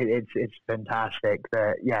yeah, it's fantastic.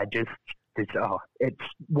 It's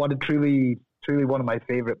truly one of my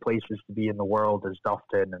favorite places to be in the world is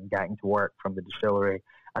Dufton, and getting to work from the distillery.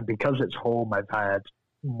 And because it's home, I've had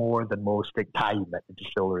more than most time at the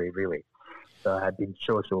distillery, really. So I've been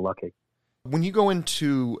so lucky. When you go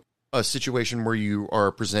into a situation where you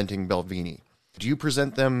are presenting Balvenie, do you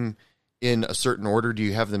present them in a certain order? Do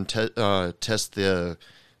you have them test the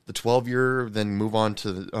 12-year, then move on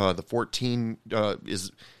to the 14?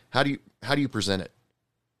 How do you present it?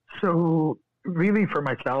 So really, for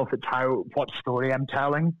myself, it's what story I'm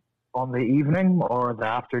telling on the evening or the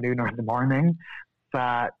afternoon or the morning.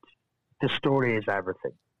 That the story is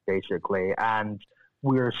everything, basically, and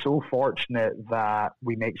we're so fortunate that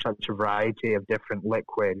we make such a variety of different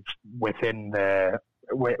liquids within the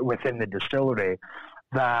distillery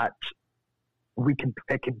that we can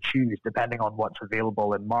pick and choose depending on what's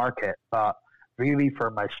available in market. But really,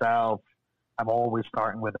 for myself, I'm always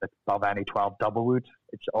starting with a Balvenie 12 Doublewood.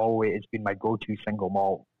 It's been my go-to single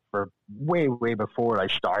malt for way before I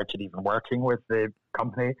started even working with the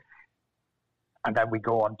company. And then we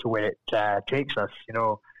go on to where it takes us.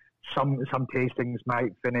 Some tastings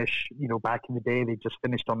might finish, back in the day, they just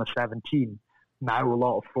finished on a 17. Now a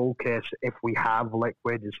lot of focus, if we have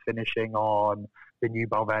liquid, is finishing on the new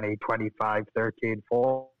Balvenie 25, 30, and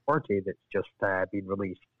 40 that's just been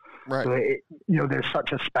released. Right. So, there's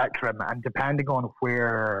such a spectrum, and depending on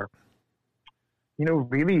where,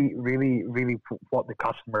 really what the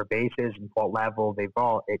customer base is and what level they've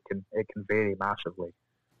got, it can vary massively.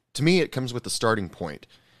 To me, it comes with the starting point.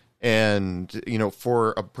 And, you know,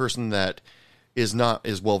 for a person that is not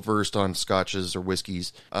as well versed on scotches or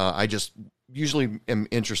whiskeys, I just usually am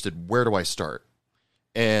interested, where do I start?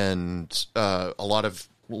 And a lot of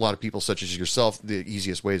people such as yourself, the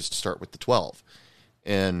easiest way is to start with the 12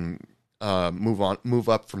 and move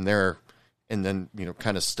up from there, and then, you know,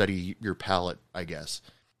 kind of study your palate, I guess.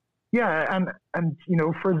 Yeah, and you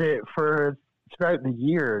know, for throughout the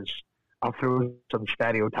years, I'll throw some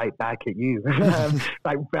stereotype back at you.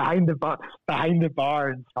 Like behind the bar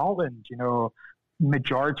in Scotland, you know,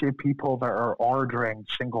 majority of people that are ordering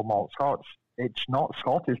single malt Scotch, it's not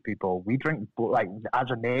Scottish people. We drink, like,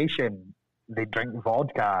 as a nation, they drink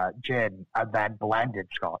vodka, gin, and then blended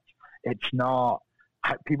Scotch. It's not,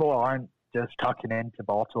 people aren't just tucking into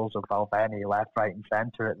bottles of Balvenie left, right, and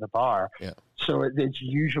centre at the bar. Yeah. So it's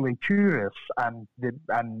usually tourists, and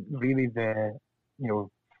really the, you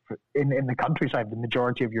know, in the countryside, the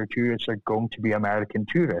majority of your tourists are going to be American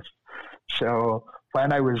tourists. So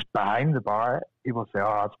when I was behind the bar, people say,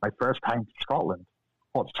 "Oh, it's my first time to Scotland.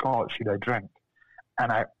 What Scotch should I drink?"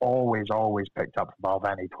 And I always picked up the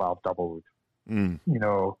Balvenie 12 Double Wood. You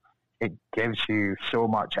know, it gives you so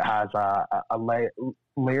much. It has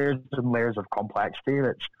layers and layers of complexity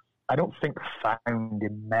that's, I don't think, found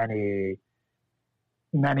in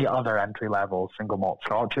many other entry level single malt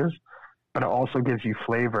Scotches. But it also gives you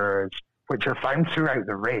flavors which are found throughout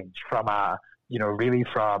the range, from a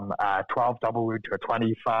 12 Double Wood to a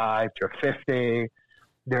 25 to a 50.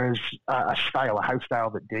 There's a house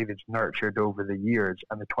style that David's nurtured over the years,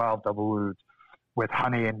 and the 12 Double Wood with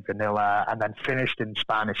honey and vanilla, and then finished in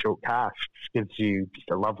Spanish oak casks, gives you just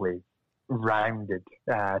a lovely rounded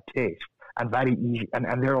taste, and very easy.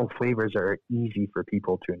 And they're all flavors that are easy for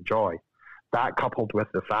people to enjoy. That, coupled with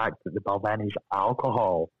the fact that the Balvenie's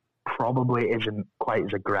alcohol probably isn't quite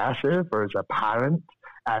as aggressive or as apparent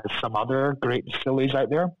as some other great distilleries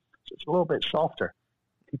out there. So it's a little bit softer.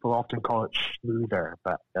 People often call it smoother,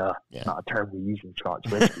 but it's not a term we use in Scotch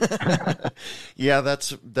whiskey. Yeah,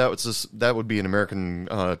 that would be an American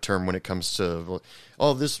term when it comes to,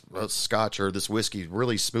 this Scotch or this whiskey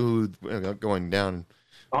really smooth going down.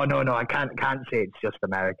 Oh no, I can't say it's just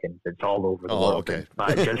Americans. It's all over the world. Okay.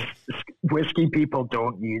 But just whiskey people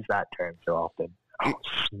don't use that term so often. Oh,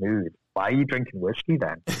 smooth. Why are you drinking whiskey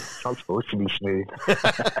then? It's not supposed to be smooth.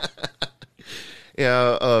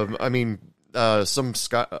 Yeah, I mean, some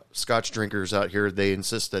Scotch drinkers out here, they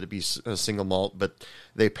insist that it be a single malt, but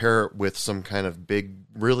they pair it with some kind of big,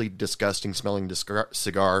 really disgusting smelling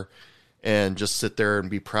cigar, and just sit there and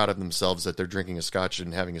be proud of themselves that they're drinking a Scotch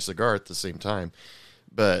and having a cigar at the same time.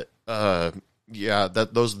 But those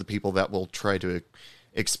are the people that will try to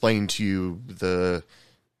explain to you the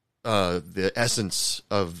essence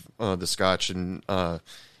of the Scotch, and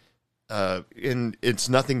it's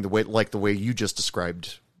nothing the way you just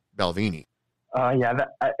described Balvenie.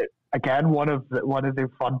 Again, one of the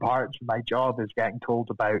fun parts of my job is getting told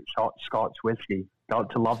about Scotch whiskey.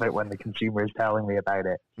 Got to love it when the consumer is telling me about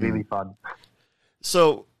it. It's really fun.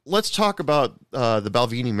 So let's talk about the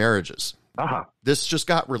Balvenie Marriages. This just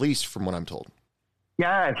got released, from what I'm told.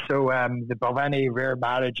 Yeah, so the Balvenie Rare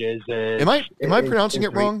Marriages is... Am I pronouncing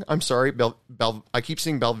it wrong? I'm sorry. I keep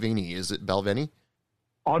saying Balvenie. Is it Balvenie?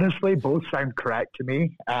 Honestly, both sound correct to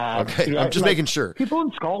me. Okay, I'm just making sure. People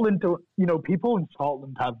in Scotland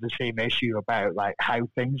have the same issue about like how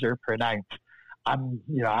things are pronounced. I'm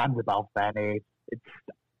the Balvenie.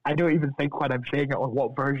 I don't even think when I'm saying it or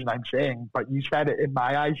what version I'm saying, but you said it in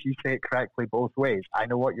my eyes. You say it correctly both ways. I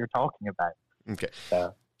know what you're talking about. Okay.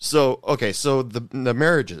 So the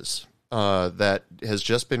Marriages that has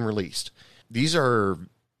just been released, these are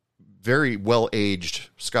very well-aged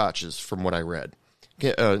Scotches from what I read.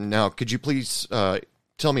 Now, could you please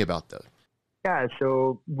tell me about that? Yeah,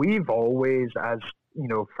 so we've always, as you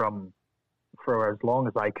know, for as long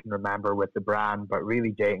as I can remember with the brand, but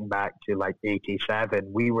really dating back to like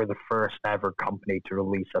 87, we were the first ever company to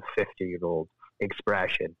release a 50-year-old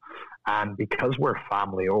expression. And because we're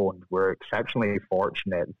family owned, we're exceptionally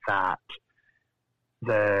fortunate that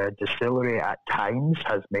the distillery at times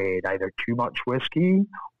has made either too much whiskey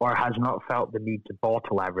or has not felt the need to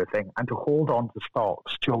bottle everything and to hold on to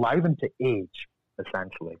stocks to allow them to age,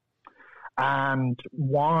 essentially. And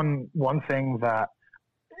one thing that,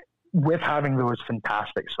 with having those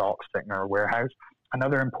fantastic stocks sitting in our warehouse,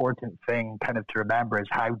 another important thing kind of to remember is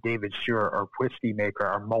how David Stewart, our whiskey maker,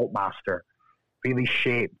 our malt master, really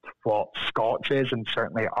shaped what Scotch is and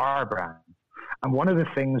certainly our brand. And one of the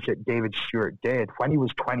things that David Stewart did when he was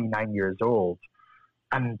 29 years old,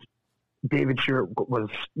 and David Stewart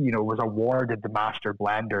was awarded the Master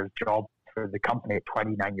Blender's job for the company at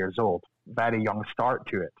 29 years old, very young start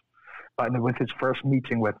to it. But with his first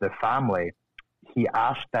meeting with the family, he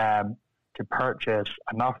asked them to purchase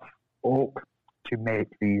enough oak to make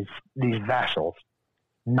these vessels,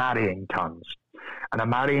 marrying tons. And a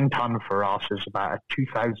marrying ton for us is about a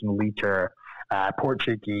 2,000 litre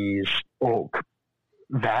Portuguese oak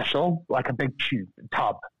vessel, like a big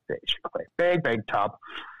tub, basically. Big tub.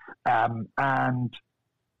 And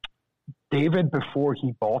David, before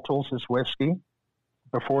he bottles his whiskey,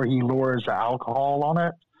 before he lowers the alcohol on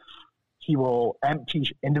it, he will empty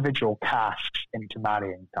individual casks into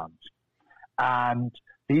marrying tons. And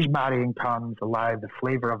these marrying tons allow the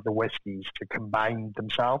flavor of the whiskies to combine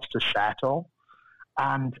themselves, to settle,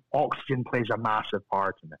 and oxygen plays a massive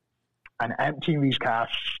part in it. And emptying these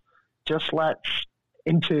casks just lets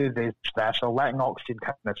into this vessel, letting oxygen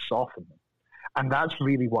kind of soften them. And that's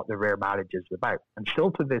really what the Rare Marriage is about. And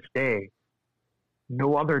still to this day,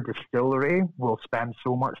 no other distillery will spend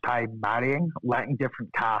so much time marrying, letting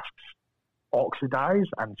different casks oxidize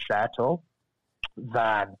and settle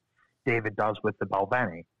than David does with the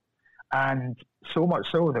Balvenie. And so much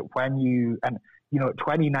so that at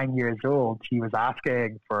 29 years old, he was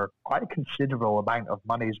asking for quite a considerable amount of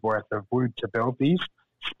money's worth of wood to build these,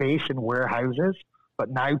 space in warehouses. But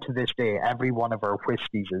now to this day, every one of our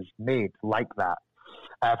whiskies is made like that.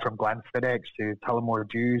 From Glenfiddich to Tullamore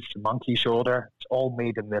Dews to Monkey Shoulder, it's all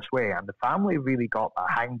made in this way. And the family really got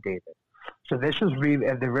behind David. So this is really,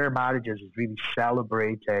 the Rare Marriages is really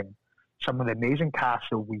celebrating some of the amazing casks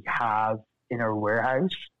that we have in our warehouse,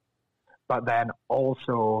 but then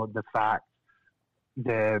also the fact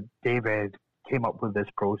that David came up with this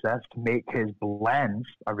process to make his blends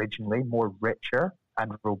originally more richer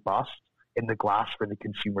and robust in the glass for the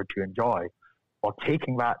consumer to enjoy, while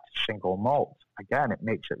taking that to single malt. Again, it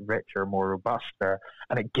makes it richer, more robust there,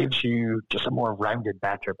 and it gives you just a more rounded,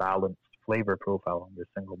 better balanced flavor profile on the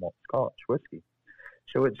single malt Scotch whiskey.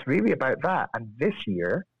 So it's really about that. And this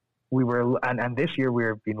year we've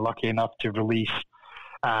been lucky enough to release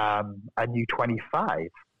a new 25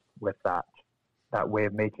 with that way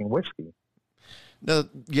of making whiskey. The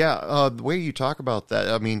way you talk about that,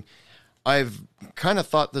 I mean, I've kind of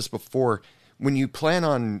thought this before. When you plan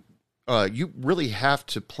on, you really have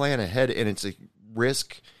to plan ahead, and it's a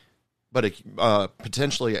risk, but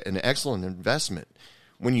potentially an excellent investment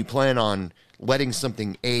when you plan on letting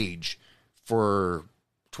something age for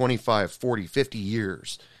 25, 40, 50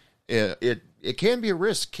 years. It can be a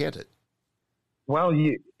risk, can't it? Well,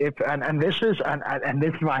 this is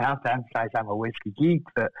why I have to emphasize I'm a whiskey geek,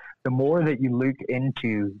 that the more that you look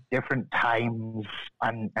into different times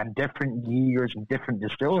and different years and different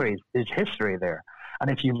distilleries, there's history there.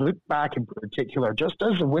 And if you look back in particular, just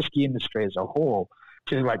as the whiskey industry as a whole,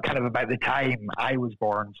 to like kind of about the time I was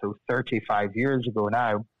born, so 35 years ago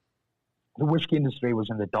now, the whiskey industry was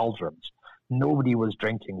in the doldrums. Nobody was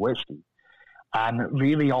drinking whiskey. And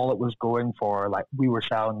really all it was going for, like we were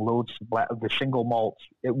selling loads of the single malts.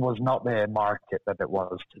 It was not the market that it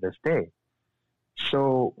was to this day.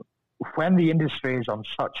 So when the industry is on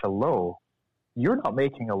such a low, you're not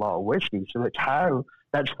making a lot of whiskey. So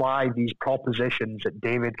that's why these propositions that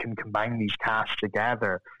David can combine these casks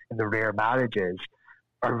together in the Rare Marriages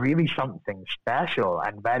are really something special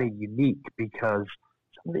and very unique, because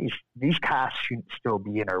some of these casks shouldn't still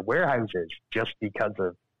be in our warehouses just because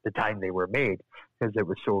of the time they were made, because it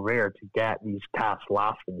was so rare to get these casks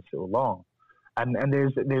lasting so long. And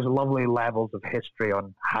there's lovely levels of history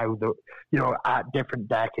on how at different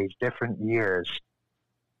decades, different years,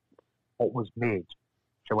 what was made.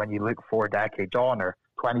 So when you look 4 decades on or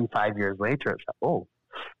 25 years later, it's like, oh,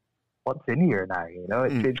 what's in here now?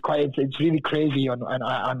 It's really crazy on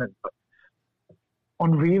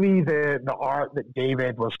really the art that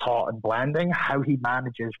David was taught in blending, how he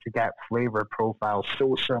manages to get flavor profiles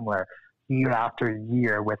so similar year after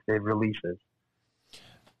year with the releases.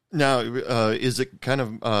 Now, is it kind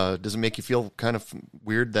of, does it make you feel kind of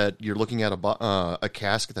weird that you're looking at a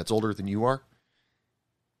cask that's older than you are?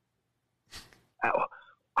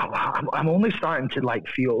 I'm only starting to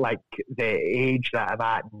feel like the age that I'm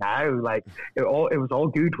at now. Like it was all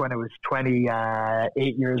good when I was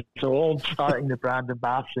 28 years old, starting the brand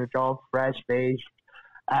ambassador job, fresh faced,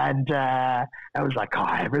 and I was like, oh,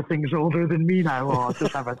 everything's older than me now. Oh, I'll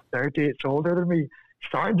just have a 30. It's older than me.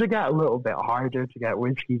 Starting to get a little bit harder to get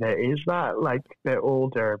whiskey that is that like a bit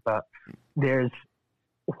older. But there's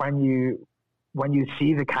when you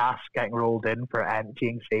see the cask getting rolled in for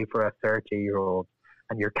emptying, say for a 30-year-old.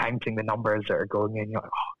 And you're counting the numbers that are going in, you're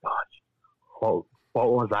like, oh gosh,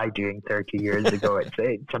 what was I doing 30 years ago?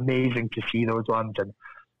 It's amazing to see those ones. And,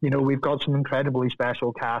 we've got some incredibly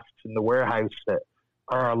special casks in the warehouse that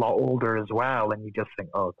are a lot older as well. And you just think,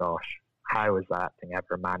 oh gosh, how has that thing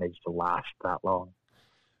ever managed to last that long?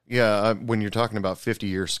 Yeah, when you're talking about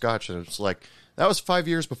 50-year Scotch, it's like, that was 5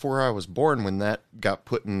 years before I was born when that got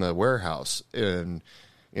put in the warehouse. And,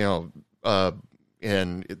 I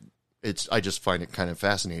just find it kind of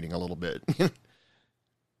fascinating a little bit.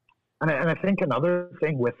 And I think another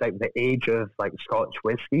thing with like the age of like Scotch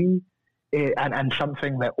whiskey, and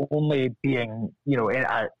something that only being,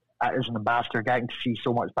 as an ambassador, getting to see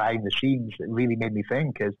so much behind the scenes, it really made me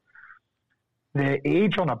think is the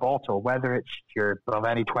age on a bottle, whether it's your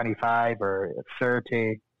Balvenie 25 or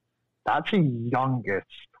 30, that's the youngest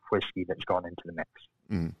whiskey that's gone into the mix.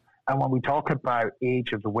 Mm. And when we talk about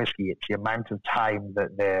age of the whiskey, it's the amount of time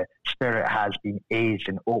that the spirit has been aged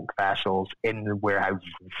in oak vessels in the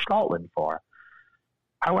warehouses in Scotland for.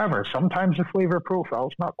 However, sometimes the flavour profile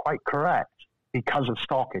is not quite correct because of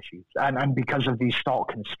stock issues and because of these stock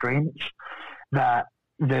constraints that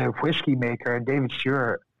the whiskey maker, David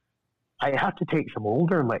Stewart, I have to take some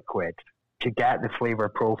older liquid to get the flavour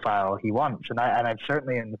profile he wants. And I've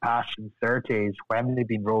certainly in the past in 30s, when they've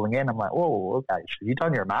been rolling in, I'm like, whoa, guys, you've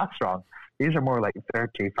done your maths wrong. These are more like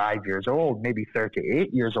 35 years old, maybe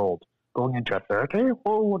 38 years old, going into a 30.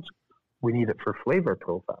 Whoa, we need it for flavour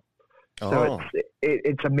profile. Oh. So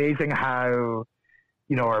it's amazing how,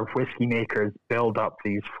 our whiskey makers build up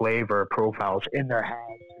these flavour profiles in their heads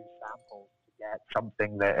through samples to get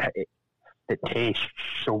something that it tastes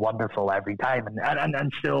so wonderful every time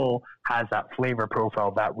and still has that flavor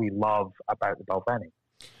profile that we love about the Balvenie.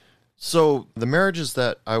 So the marriages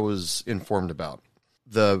that I was informed about,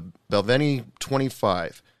 the Balvenie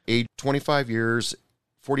 25, age 25 years,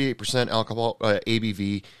 48% alcohol,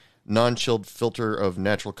 ABV, non-chilled filter of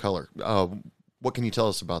natural color. What can you tell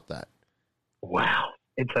us about that? Wow.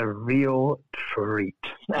 It's a real treat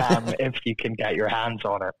if you can get your hands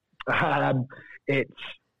on it.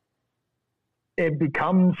 It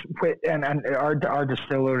becomes, and our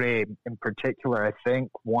distillery in particular, I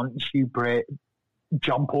think once you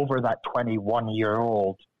jump over that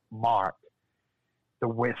 21-year-old mark, the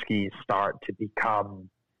whiskeys start to become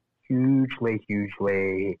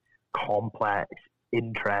hugely complex,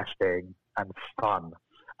 interesting, and fun.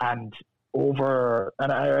 And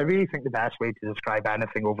I really think the best way to describe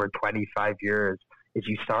anything over 25 years is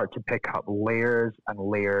you start to pick up layers and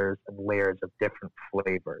layers and layers of different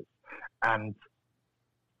flavors. And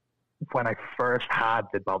when I first had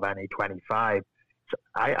the Balvenie 25,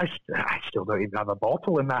 I still don't even have a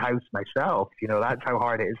bottle in the house myself. That's how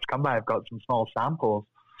hard it is to come by. I've got some small samples.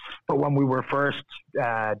 But when we were first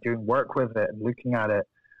doing work with it and looking at it,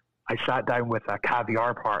 I sat down with a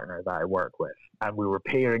caviar partner that I work with, and we were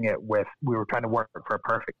trying to work for a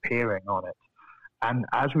perfect pairing on it. And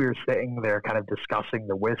as we were sitting there kind of discussing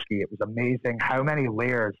the whiskey, it was amazing how many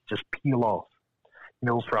layers just peel off.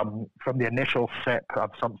 From the initial sip of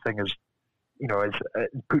something as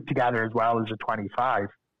put together as well as a 25.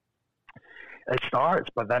 It starts,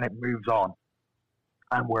 but then it moves on.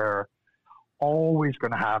 And we're always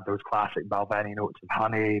going to have those classic Balvenie notes of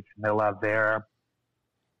honey, vanilla there.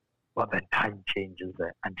 But then time changes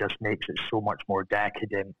it and just makes it so much more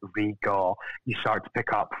decadent, regal. You start to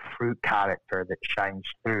pick up fruit character that shines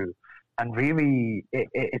through. And really,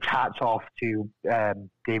 it's hats off to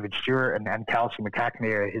David Stewart and Kelsey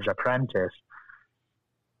McKechnie, his apprentice,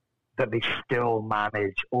 that they still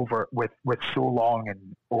manage with so long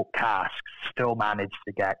in oak casks, still manage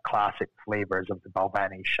to get classic flavors of the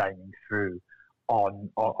Balvenie shining through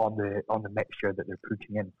on the mixture that they're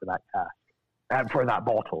putting in for that cask, for that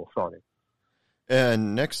bottle. Sorry.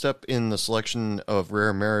 And next up in the selection of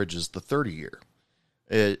rare marriage is the 30-year.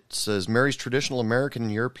 It says marries traditional American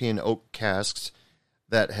and European oak casks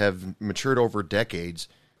that have matured over decades,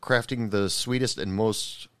 crafting the sweetest and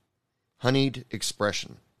most honeyed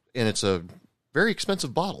expression. And it's a very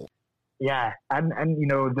expensive bottle. Yeah, and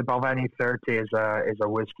the Balvenie 30 is a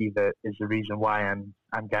whiskey that is the reason why I'm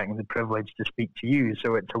getting the privilege to speak to you.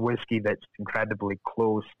 So it's a whiskey that's incredibly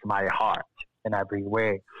close to my heart in every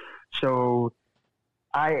way. So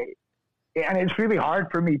and it's really hard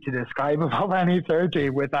for me to describe a Balvenie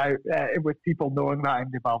 30 with people knowing that I'm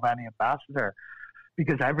the Balvenie ambassador,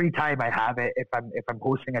 because every time I have it, if I'm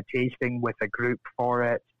hosting a tasting with a group for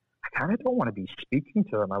it, I kind of don't want to be speaking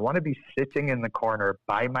to them. I want to be sitting in the corner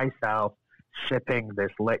by myself, sipping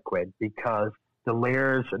this liquid, because the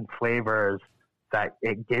layers and flavors that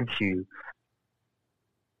it gives you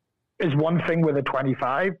is one thing with a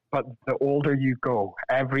 25, but the older you go,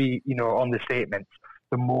 on the statements,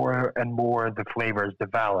 the more and more the flavors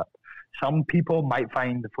develop. Some people might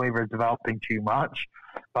find the flavors developing too much,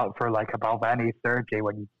 but for like a Balvenie 30,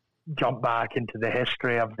 when you jump back into the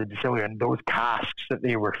history of the distillery and those casks that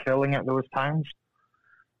they were filling at those times,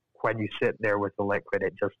 when you sit there with the liquid,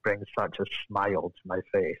 it just brings such a smile to my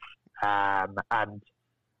face. And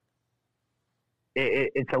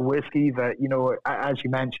it's a whiskey that, you know, as you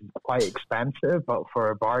mentioned, quite expensive, but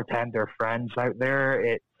for bartender friends out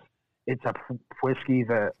there, it's a whiskey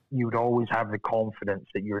that you would always have the confidence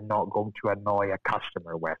that you're not going to annoy a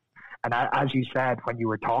customer with. And as you said, when you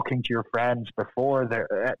were talking to your friends before, they're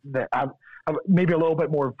maybe a little bit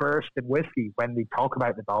more versed in whiskey. When they talk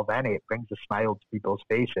about the Balvenie, it brings a smile to people's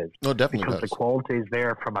faces. No, definitely because does. The quality is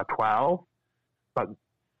there from a 12. But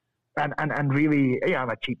and really, I'm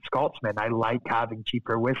a cheap Scotsman. I like having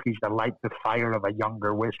cheaper whiskeys. I like the fire of a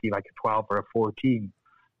younger whiskey, like a 12 or a 14.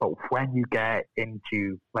 But when you get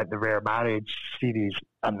into like the Rare Marriage series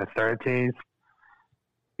and the 30s,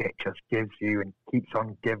 it just gives you and keeps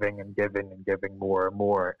on giving and giving and giving more and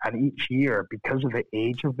more. And each year, because of the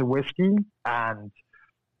age of the whiskey and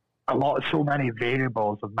so many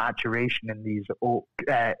variables of maturation in these oak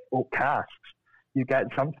casks, you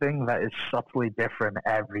get something that is subtly different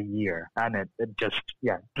every year. And it just,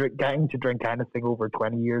 getting to drink anything over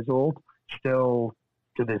 20 years old, still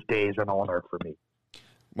to this day is an honor for me.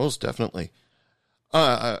 Most definitely.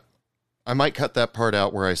 I might cut that part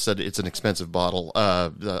out where I said it's an expensive bottle.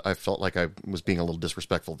 I felt like I was being a little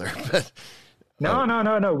disrespectful there, but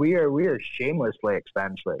no. We are shamelessly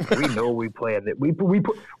expensive. We know we play in we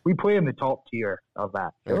play in the top tier of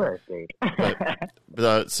that. Sure,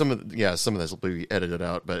 but some of this will be edited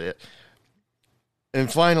out. And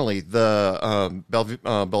finally, the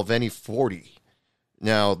Balvenie 40.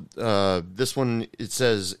 Now, this one, it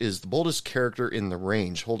says, is the boldest character in the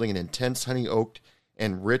range, holding an intense honey oaked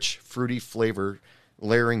and rich, fruity flavor,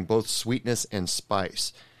 layering both sweetness and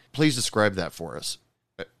spice. Please describe that for us.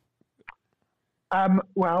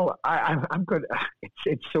 Well, I'm good.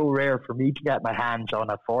 It's so rare for me to get my hands on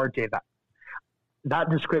a 40. That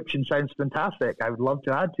description sounds fantastic. I would love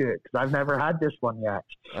to add to it because I've never had this one yet.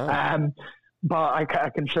 Oh. But I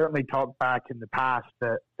can certainly talk back in the past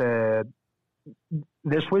that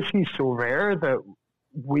this whiskey is so rare that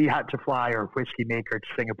we had to fly our whiskey maker to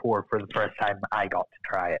Singapore for the first time I got to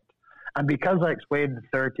try it. And because I explained the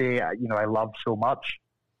 30, I love so much.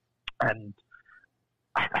 And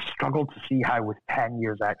I struggled to see how with 10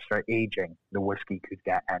 years extra aging, the whiskey could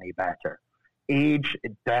get any better. Age,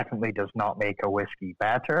 it definitely does not make a whiskey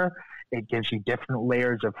better. It gives you different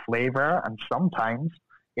layers of flavor. And sometimes,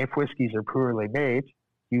 if whiskeys are poorly made,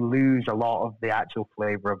 you lose a lot of the actual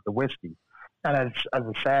flavor of the whiskey. And as I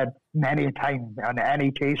said many a time on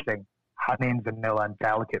any tasting, honey and vanilla and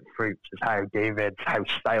delicate fruits is how David's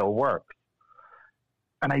house style works.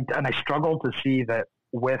 And I struggle to see that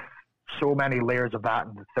with so many layers of that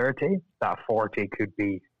in the 30, that 40 could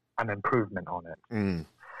be an improvement on it. Mm.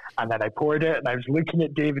 And then I poured it, and I was looking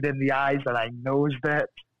at David in the eyes, and I nosed it,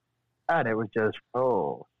 and it was just,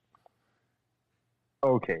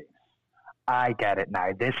 okay, I get it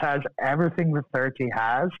now. This has everything the 30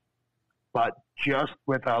 has, but just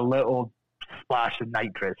with a little splash of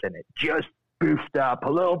nitrous in it, just boofed up a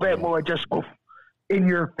little bit more, just in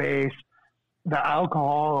your face. The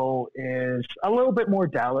alcohol is a little bit more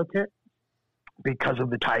delicate because of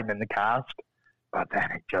the time in the cask, but then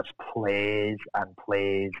it just plays and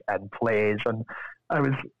plays and plays. And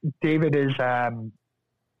David is, probably,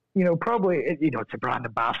 it's a brand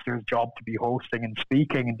ambassador's job to be hosting and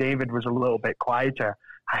speaking, and David was a little bit quieter.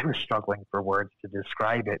 I was struggling for words to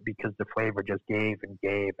describe it because the flavor just gave and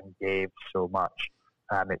gave and gave so much.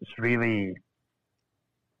 It's really,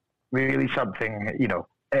 really something,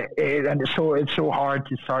 and it's so hard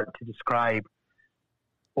to start to describe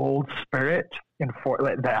old spirit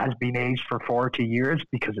that has been aged for 40 years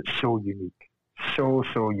because it's so unique, so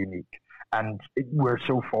unique. And we're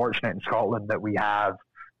so fortunate in Scotland that we have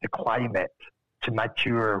the climate to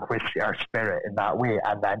mature our spirit in that way,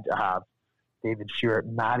 and then to have David Stewart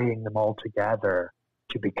marrying them all together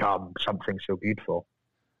to become something so beautiful.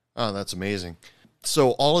 Oh, that's amazing.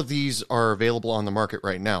 So all of these are available on the market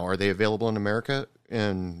right now. Are they available in America?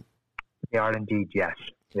 They are indeed, yes.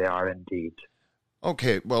 They are indeed.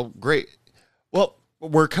 Okay, well, great. Well,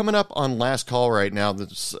 we're coming up on last call right now.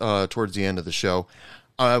 That's towards the end of the show.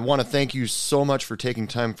 I want to thank you so much for taking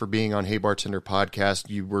time for being on Hey Bartender podcast.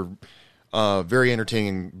 You were very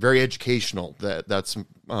entertaining, very educational. That's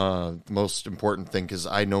the most important thing because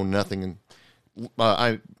I know nothing.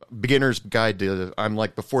 Beginner's guide to, I'm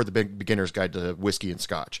like before the beginner's guide to whiskey and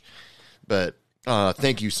scotch. But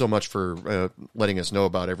thank you so much for letting us know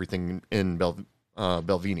about everything in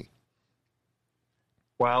Balvenie.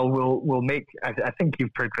 Well, we'll make. I think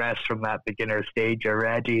you've progressed from that beginner stage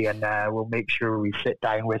already, and we'll make sure we sit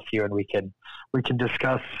down with you and we can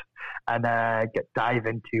discuss and dive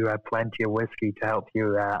into plenty of whiskey to help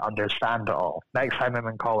you understand it all. Next time I'm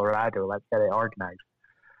in Colorado, let's get it organized.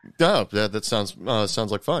 Oh, that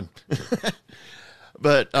sounds like fun.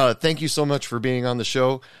 But thank you so much for being on the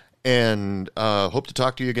show, and hope to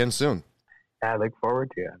talk to you again soon. I look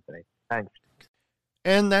forward to it, Anthony. Thanks.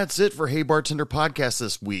 And that's it for Hey Bartender Podcast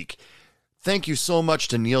this week. Thank you so much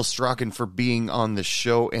to Neil Strachan for being on the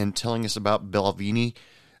show and telling us about Balvenie.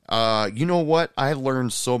 You know what? I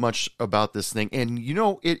learned so much about this thing, and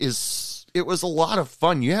it was a lot of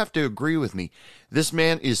fun. You have to agree with me. This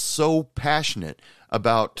man is so passionate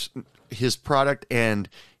about his product, and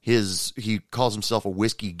he calls himself a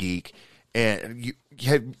whiskey geek, and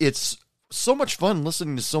it's so much fun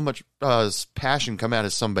listening to so much passion come out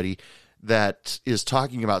of somebody that is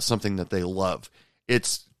talking about something that they love.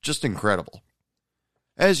 It's just incredible.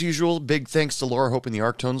 As usual, big thanks to Laura Hope and the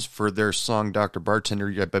Arctones for their song Dr.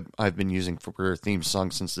 Bartender. I've been using for their theme song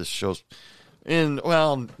since this show's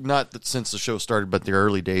not since the show started, but the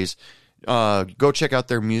early days. Go check out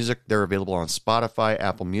their music. They're available on Spotify,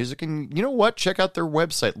 Apple Music, and you know what? Check out their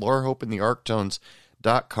website,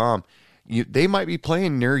 laurahopeandthearctones.com. They might be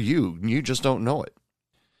playing near you. You just don't know it.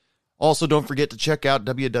 Also, don't forget to check out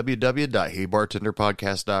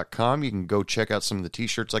www.heybartenderpodcast.com. You can go check out some of the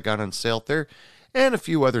t-shirts I got on sale there and a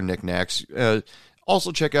few other knickknacks.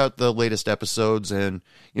 Also, check out the latest episodes. And,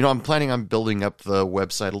 I'm planning on building up the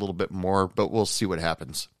website a little bit more, but we'll see what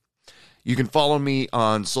happens. You can follow me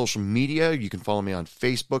on social media. You can follow me on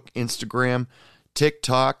Facebook, Instagram,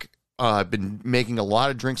 TikTok. I've been making a lot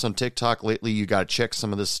of drinks on TikTok lately. You got to check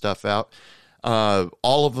some of this stuff out.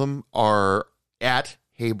 All of them are at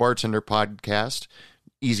Hey Bartender Podcast.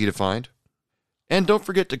 Easy to find. And don't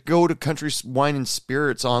forget to go to Country Wine and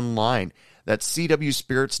Spirits online. That's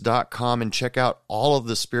cwspirits.com, and check out all of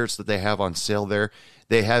the spirits that they have on sale there.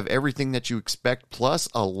 They have everything that you expect, plus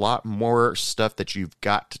a lot more stuff that you've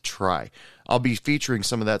got to try. I'll be featuring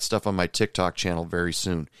some of that stuff on my TikTok channel very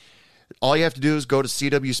soon. All you have to do is go to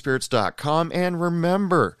cwspirits.com, and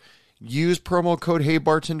remember, use promo code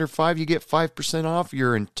HeyBartender5. You get 5% off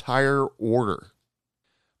your entire order.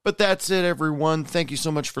 But that's it, everyone. Thank you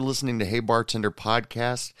so much for listening to Hey Bartender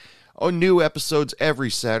Podcast. New episodes every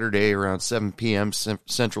Saturday around 7 p.m.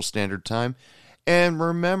 Central Standard Time. And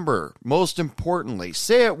remember, most importantly,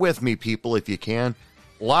 say it with me, people, if you can.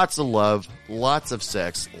 Lots of love, lots of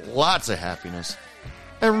sex, lots of happiness.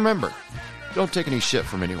 And remember, don't take any shit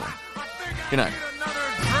from anyone. Good night.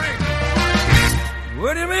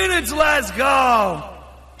 What do you mean it's last call?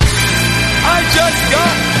 I just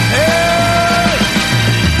got here.